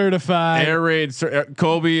Raid certified. Air Raid.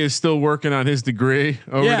 Colby is still working on his degree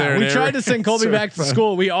over there. We tried to send Colby back to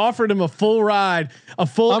school. We offered him a full ride,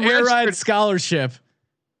 Air Ride scholarship.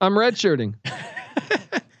 I'm redshirting.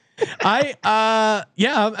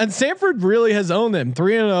 And Samford really has owned them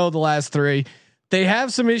 3-0 the last 3. They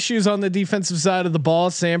have some issues on the defensive side of the ball.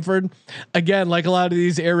 Samford, again, like a lot of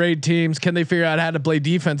these air raid teams, can they figure out how to play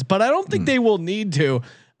defense? But I don't think they will need to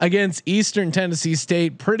against Eastern Tennessee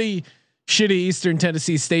State. Pretty shitty Eastern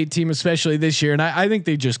Tennessee State team, especially this year. And I think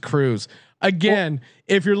they just cruise again.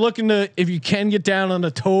 If you can get down on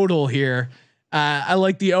a total here, I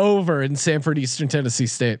like the over in Sanford Eastern Tennessee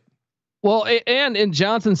State. Well, and in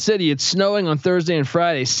Johnson City, it's snowing on Thursday and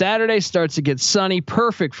Friday. Saturday starts to get sunny,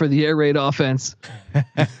 perfect for the air raid offense.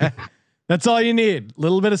 That's all you need. A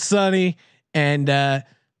little bit of sunny and a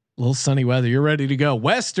little sunny weather. You're ready to go.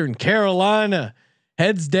 Western Carolina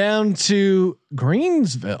heads down to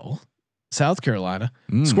Greensville, South Carolina,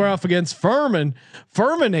 square off against Furman.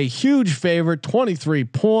 Furman, a huge favorite, 23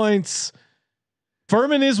 points.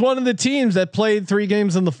 Furman is one of the teams that played 3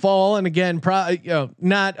 games in the fall, and again,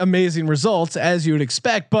 not amazing results as you would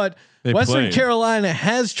expect. But Western Carolina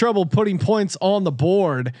has trouble putting points on the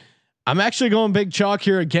board. I'm actually going big chalk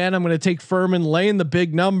here again. I'm going to take Furman, laying the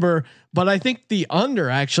big number, but I think the under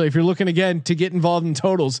actually, if you're looking again to get involved in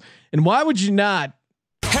totals, and why would you not?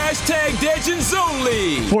 #Legends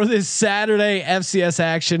only For this Saturday FCS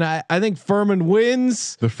action. I think Furman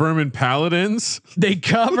wins. The Furman Paladins. They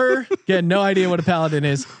cover. Again, no idea what a paladin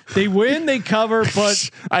is. They win, they cover, but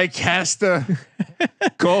I cast a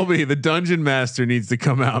Colby, the dungeon master, needs to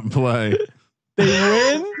come out and play. They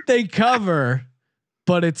win, they cover,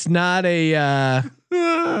 but it's not a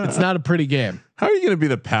pretty game. How are you going to be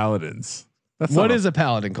the Paladins? What is a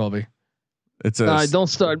paladin, Colby? It's a don't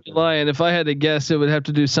start lying. If I had to guess, it would have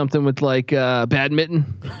to do something with like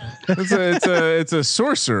badminton. it's a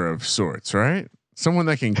sorcerer of sorts, right? Someone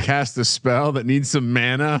that can cast a spell that needs some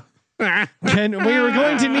mana. And we were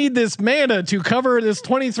going to need this mana to cover this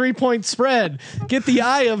 23-point spread. Get the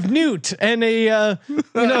Eye of Newt and a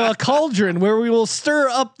cauldron where we will stir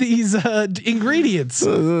up these ingredients.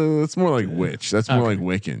 That's more like witch. That's more like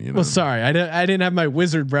Wiccan. You know. Well, sorry, I didn't have my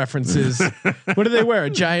wizard references. What do they wear? A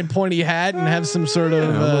giant pointy hat and have some sort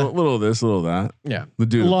of little of this, little of that. Yeah, the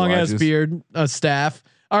dude, long ass beard, a staff.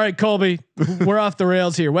 All right, Colby, we're off the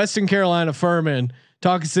rails here. Western Carolina Furman,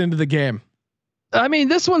 talk us into the game. I mean,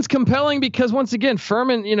 this one's compelling because once again,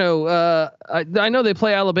 Furman, I know they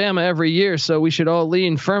play Alabama every year, so we should all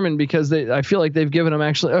lean Furman because I feel like they've given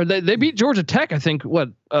them they beat Georgia Tech, I think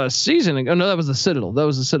season ago. No, that was the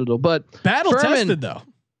Citadel. But battle Furman, tested though.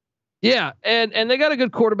 Yeah. And they got a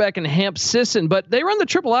good quarterback in Hamp Sisson, but they run the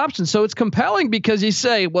triple option. So it's compelling because you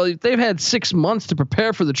say, well, they've had 6 months to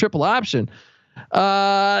prepare for the triple option.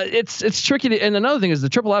 It's tricky and another thing is the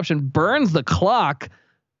triple option burns the clock.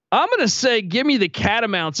 I'm going to say, give me the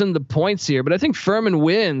Catamounts and the points here, but I think Furman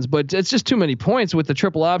wins, but it's just too many points with the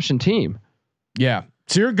triple option team. Yeah.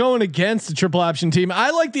 So you're going against the triple option team. I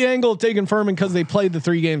like the angle of taking Furman because they played the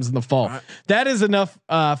 3 games in the fall. That is enough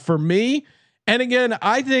for me. And again,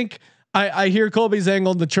 I think I hear Colby's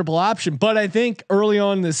angle in the triple option, but I think early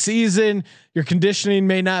on in the season, your conditioning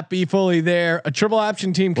may not be fully there. A triple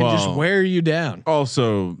option team can just wear you down.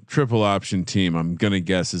 Also, triple option team, I'm going to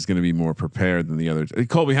guess is going to be more prepared than the others.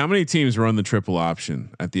 Colby, how many teams run the triple option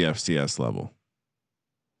at the FCS level?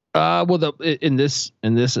 In this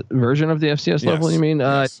version of the FCS level, you mean?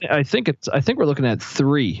 Yes. I think we're looking at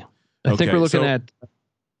 3. I think we're looking at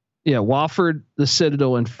Wofford, the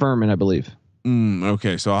Citadel, and Furman, I believe.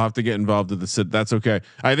 Okay, so I'll have to get involved with the. That's okay.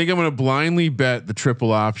 I think I'm going to blindly bet the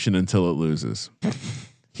triple option until it loses.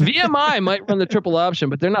 VMI might run the triple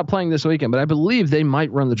option, but they're not playing this weekend. But I believe they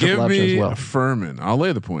might run the triple option as well. Furman, I'll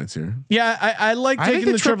lay the points here. Yeah, I like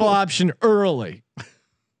taking the triple option early.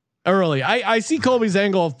 I see Colby's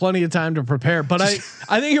angle of plenty of time to prepare, but I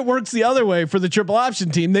think it works the other way for the triple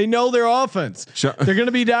option team. They know their offense. They're going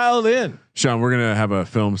to be dialed in. Sean, we're going to have a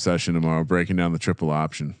film session tomorrow breaking down the triple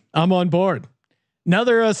option. I'm on board.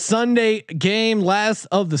 Another Sunday game, last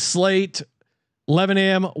of the slate, 11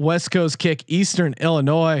 a.m. West Coast kick, Eastern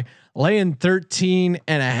Illinois, laying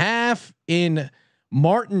 13.5 in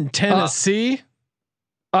Martin, Tennessee.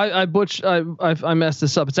 I messed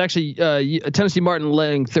this up. It's actually Tennessee Martin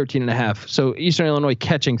laying 13.5. So Eastern Illinois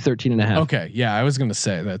catching 13.5. Okay. Yeah. I was going to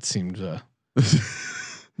say that seemed,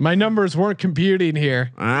 my numbers weren't computing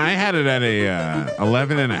here. I had it at a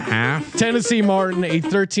 11.5. Tennessee Martin, a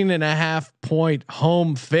 13.5 point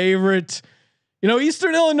home favorite.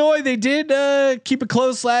 Eastern Illinois, they did keep it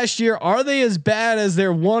close last year. Are they as bad as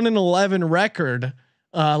their 1-11 record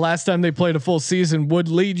last time they played a full season would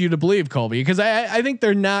lead you to believe, Colby? Because I think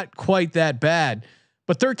they're not quite that bad,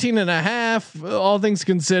 but 13.5, all things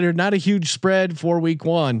considered, not a huge spread for week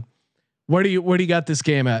 1. Where do you got this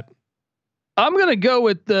game at? I'm gonna go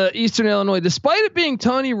with the Eastern Illinois, despite it being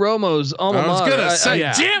Tony Romo's alma mater. I was gonna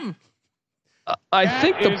say, Jim. I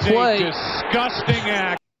think the play. Disgusting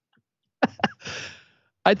act.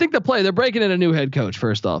 I think the play. They're breaking in a new head coach.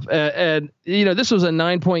 First off, and this was a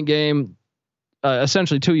 9-point game.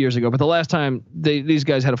 essentially 2 years ago, but the last time these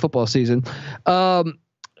guys had a football season.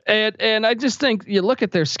 And I just think you look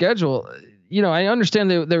at their schedule. I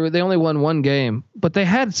understand they only won one game, but they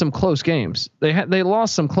had some close games. They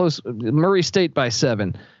lost some close. Murray State by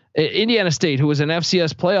 7, Indiana State, who was an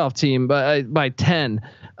FCS playoff team, by 10.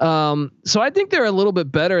 So I think they're a little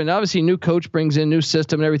bit better, and obviously new coach brings in new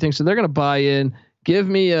system and everything, so they're going to buy in. Give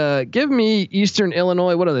me Eastern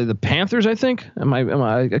Illinois. What are they? The Panthers, I think.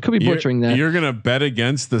 I could be butchering that. You're going to bet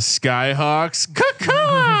against the Skyhawks.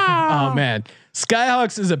 Oh man.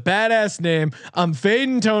 Skyhawks is a badass name. I'm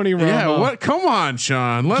fading Tony Romo. Yeah, what? Come on,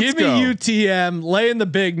 Sean. Let's give go. me UTM. Laying the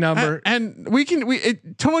big number, and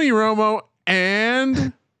Tony Romo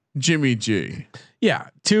and Jimmy G. Yeah,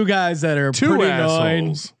 two guys that are two pretty assholes.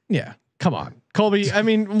 Annoying. Yeah, come on, Colby. I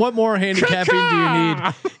mean, what more handicapping do you need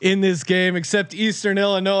in this game except Eastern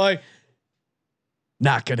Illinois?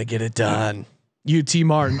 Not gonna get it done. UT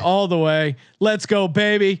Martin all the way. Let's go,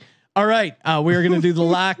 baby. All right, we're gonna do the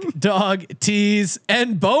lock, dog, tease,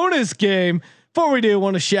 and bonus game. Before we do,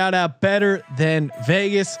 want to shout out Better Than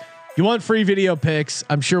Vegas. You want free video picks?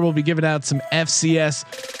 I'm sure we'll be giving out some FCS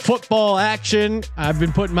football action. I've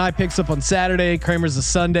been putting my picks up on Saturday. Kramer's a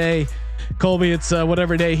Sunday. Colby, it's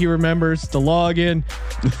whatever day he remembers to log in.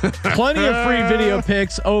 Plenty of free video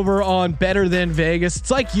picks over on Better Than Vegas.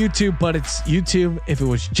 It's like YouTube, but it's YouTube if it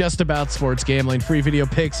was just about sports gambling. Free video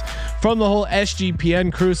picks from the whole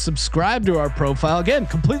SGPN crew. Subscribe to our profile. Again,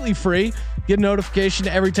 completely free. Get a notification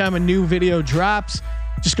every time a new video drops.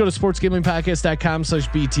 Just go to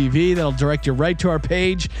sportsgamblingpodcast.com/BTV. That'll direct you right to our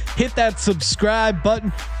page. Hit that subscribe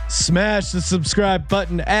button. Smash the subscribe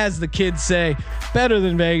button, as the kids say. Better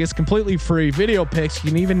Than Vegas, completely free video picks.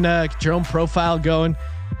 You can even get your own profile going.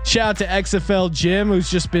 Shout out to XFL Jim,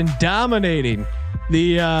 who's just been dominating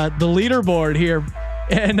the leaderboard here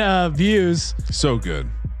and views. So good.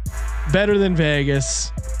 Better Than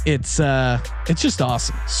Vegas. It's just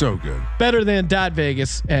awesome. So good. Better Than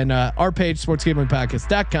 .Vegas and our page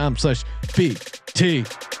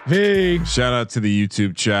sportsgamblingpodcast.com/BTV. Shout out to the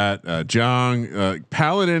YouTube chat. Jong,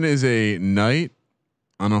 Paladin is a knight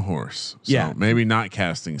on a horse. So yeah. Maybe not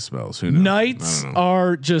casting spells. Who knows? Knights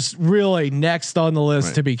are just really next on the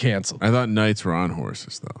list to be canceled. I thought knights were on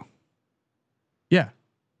horses though. Yeah.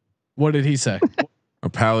 What did he say? A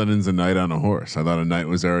paladin's a knight on a horse. I thought a knight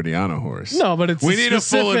was already on a horse. No, but we need a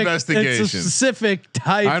full investigation. It's a specific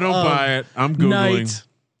type. I don't buy it. I'm Googling. Knight.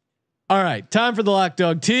 All right, time for the lock,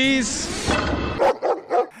 dog, tease.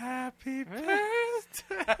 Happy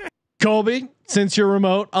birthday. Colby, since you're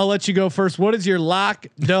remote, I'll let you go first. What is your lock,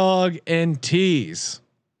 dog, and tease?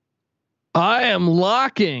 I am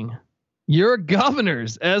locking your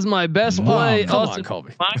Governors as my best play. Come on,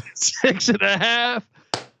 Colby. -6.5.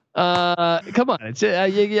 Come on, it's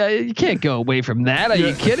you can't go away from that. Are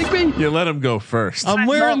you kidding me? You let him go first. I'm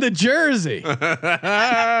wearing the jersey. All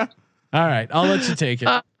right, I'll let you take it.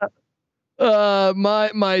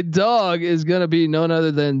 My dog is gonna be none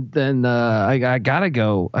other than I gotta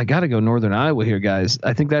go Northern Iowa here, guys.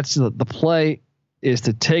 I think that's the play is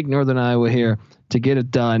to take Northern Iowa here to get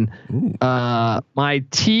it done. My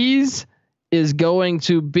tease is going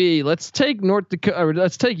to be let's take North Dakota, or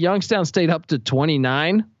let's take Youngstown State up to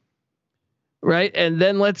 29. Right. And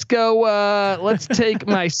then let's go. Let's take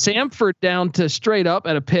my Samford down to straight up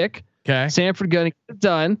at a pick. Okay. Samford gonna get it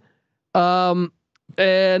done.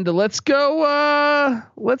 And let's go.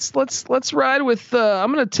 Let's ride with.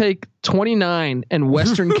 I'm gonna take 29 and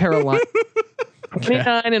Western Carolina.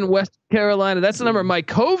 29 in Western Carolina. That's the number. My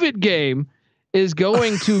COVID game is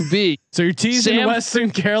going to be. So you're teasing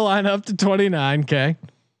Western Carolina up to 29. Okay.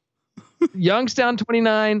 Youngstown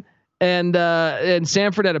 29 and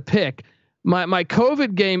Samford at a pick. My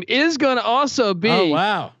COVID game is going to also be. Oh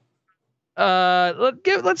wow.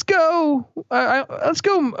 Let's go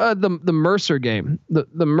the Mercer game.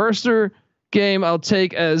 The Mercer game I'll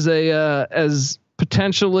take as as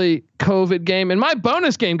potentially COVID game. And my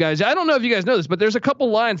bonus game, guys, I don't know if you guys know this, but there's a couple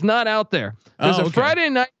lines not out there. There's a Friday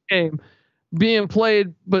night game being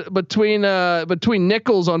played between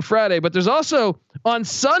Nichols on Friday, but there's also on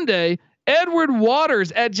Sunday Edward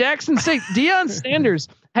Waters at Jackson State. Deion Sanders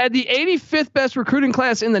had the 85th best recruiting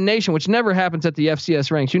class in the nation, which never happens at the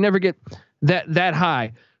FCS ranks. You never get that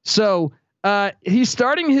high. So he's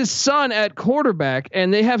starting his son at quarterback,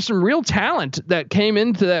 and they have some real talent that came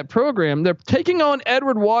into that program. They're taking on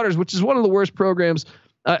Edward Waters, which is one of the worst programs.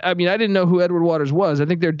 I mean, I didn't know who Edward Waters was. I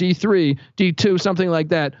think they're D3, D2, something like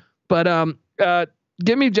that. But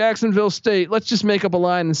give me Jacksonville State. Let's just make up a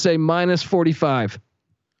line and say -45.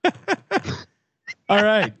 All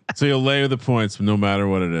right. So you'll layer the points no matter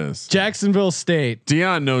what it is. Jacksonville State.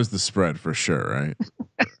 Deion knows the spread for sure, right?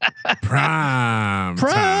 Prime.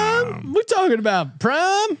 We're talking about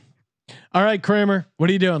prime. All right, Kramer, what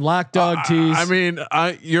are you doing? Lock, dog, tease. I mean,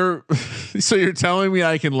 you're so you're telling me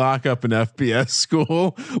I can lock up an FBS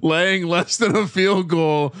school laying less than a field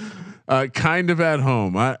goal, kind of at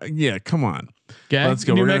home. Yeah, come on. Okay. Let's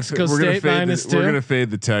go. New Mexico State -2. We're gonna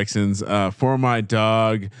fade the Texans for my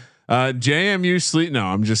dog. JMU sleep. No,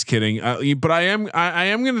 I'm just kidding. But I am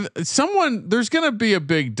gonna. There's gonna be a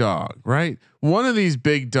big dog, right? One of these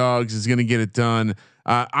big dogs is gonna get it done.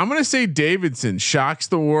 I'm gonna say Davidson shocks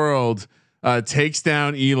the world. Takes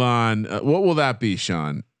down Elon. What will that be,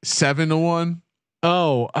 Sean? 7-1.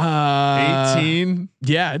 Oh, 18.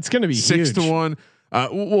 Yeah, it's gonna be 6-1.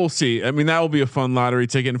 We'll see. I mean, that will be a fun lottery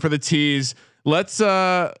ticket. And for the tease, let's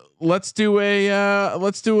do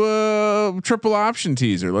a triple option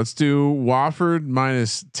teaser. Let's do Wofford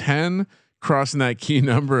 -10, crossing that key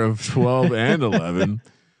number of 12 and 11.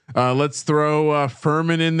 Let's throw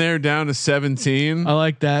Furman in there down to 17. I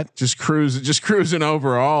like that. Just cruising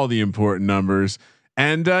over all the important numbers.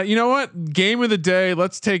 And you know what? Game of the day.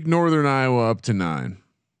 Let's take Northern Iowa up to 9.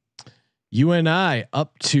 UNI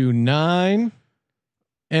up to 9,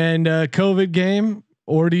 and COVID game.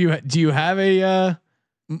 Or do you have a?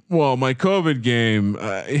 Well, my COVID game.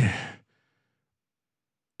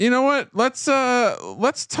 You know what? Let's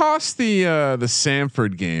toss the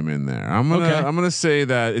Samford game in there. I'm gonna say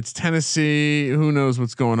that it's Tennessee. Who knows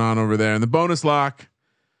what's going on over there? And the bonus lock.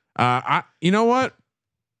 You know what?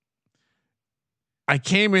 I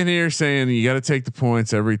came in here saying you got to take the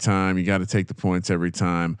points every time. You got to take the points every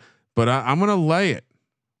time. But I'm gonna lay it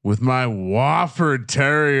with my Wofford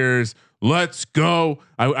Terriers. Let's go.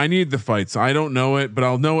 I need the fight, so I don't know it, but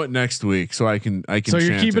I'll know it next week, so I can. So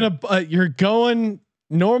you're keeping you're going.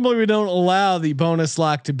 Normally we don't allow the bonus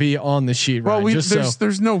lock to be on the sheet. Well, right?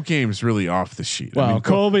 there's no games really off the sheet. Well, I mean,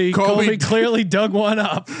 Colby clearly dug one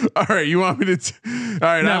up. All right, you want me to? All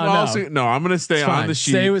right, I'm going to stay on the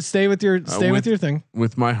sheet. Stay with your thing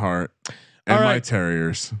with my heart and my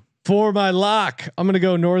Terriers. For my lock, I'm going to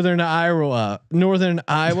go Northern Iowa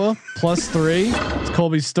 +3.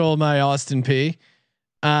 Colby stole my Austin Peay.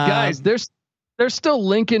 Guys, there's still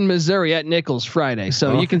Lincoln, Missouri at Nichols Friday,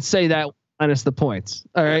 so you can say that minus the points.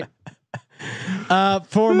 All right.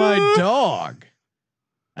 For my dog,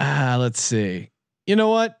 let's see. You know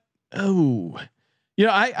what? Oh,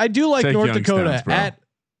 I do like Take North Dakota at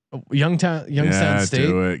Youngstown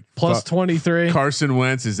State +23. Carson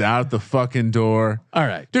Wentz is out the fucking door. All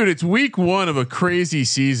right, dude. It's week 1 of a crazy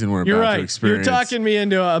season we're about to experience. You're talking me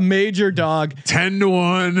into a major dog.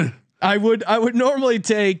 10-1. I would normally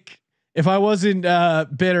take, if I wasn't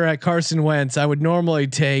bitter at Carson Wentz, I would normally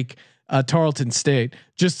take Tarleton State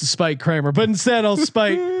just to spite Kramer, but instead I'll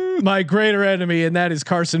spite my greater enemy, and that is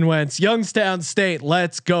Carson Wentz. Youngstown State,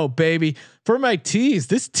 let's go, baby. For my teas,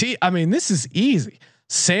 this is easy.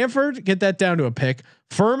 Samford, get that down to a pick.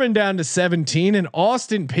 Furman down to 17, and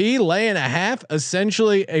Austin Peay laying a half,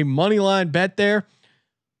 essentially a money line bet there.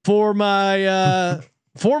 For my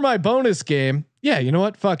bonus game, yeah, you know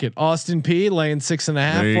what? Fuck it. Austin Peay laying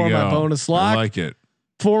 6.5 for my bonus lock. I like it.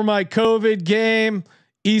 For my COVID game,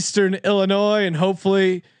 Eastern Illinois, and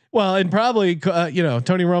hopefully, probably,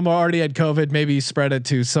 Tony Romo already had COVID. Maybe spread it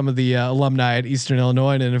to some of the alumni at Eastern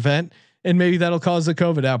Illinois in an event, and maybe that'll cause a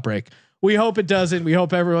COVID outbreak. We hope it doesn't. We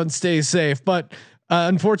hope everyone stays safe, but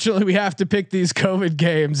unfortunately, we have to pick these COVID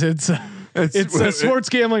games. It's a sports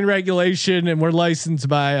gambling regulation, and we're licensed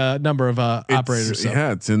by a number of operators. So.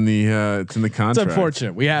 Yeah, it's in the contract. It's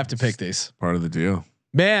unfortunate. We have to pick these. Part of the deal,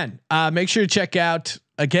 man. Make sure to check out,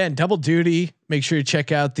 again, Double Duty. Make sure you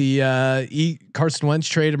check out the Carson Wentz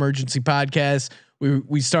Trade Emergency podcast.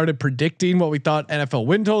 We started predicting what we thought NFL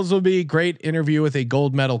win totals would be. Great interview with a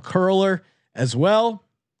gold medal curler as well.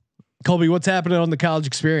 Colby, what's happening on the college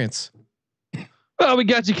experience? Well, we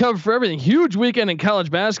got you covered for everything. Huge weekend in college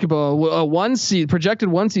basketball. Projected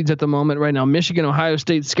 1 seeds at the moment right now. Michigan, Ohio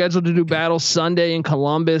State scheduled to do battle Sunday in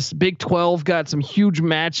Columbus. Big 12 got some huge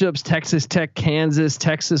matchups: Texas Tech, Kansas,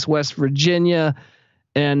 Texas, West Virginia,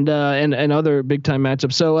 and other big time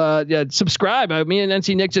matchups. So subscribe. Me and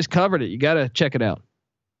NC Nick just covered it. You got to check it out.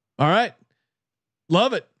 All right,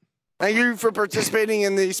 love it. Thank you for participating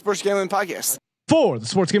in the Sports Gambling Podcast. For the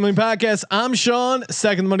Sports Gambling Podcast, I'm Sean,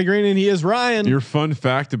 second the money green, and he is Ryan. Your fun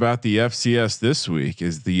fact about the FCS this week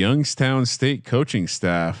is the Youngstown State coaching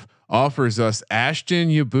staff offers us Ashton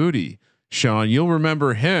Yabuti. Sean, you'll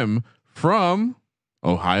remember him from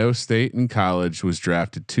Ohio State in college, was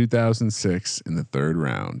drafted 2006 in the 3rd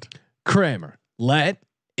round. Kramer, let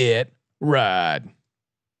it ride.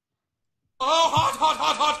 Oh, hot, hot,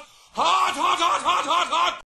 hot, hot, hot, hot, hot, hot, hot, hot.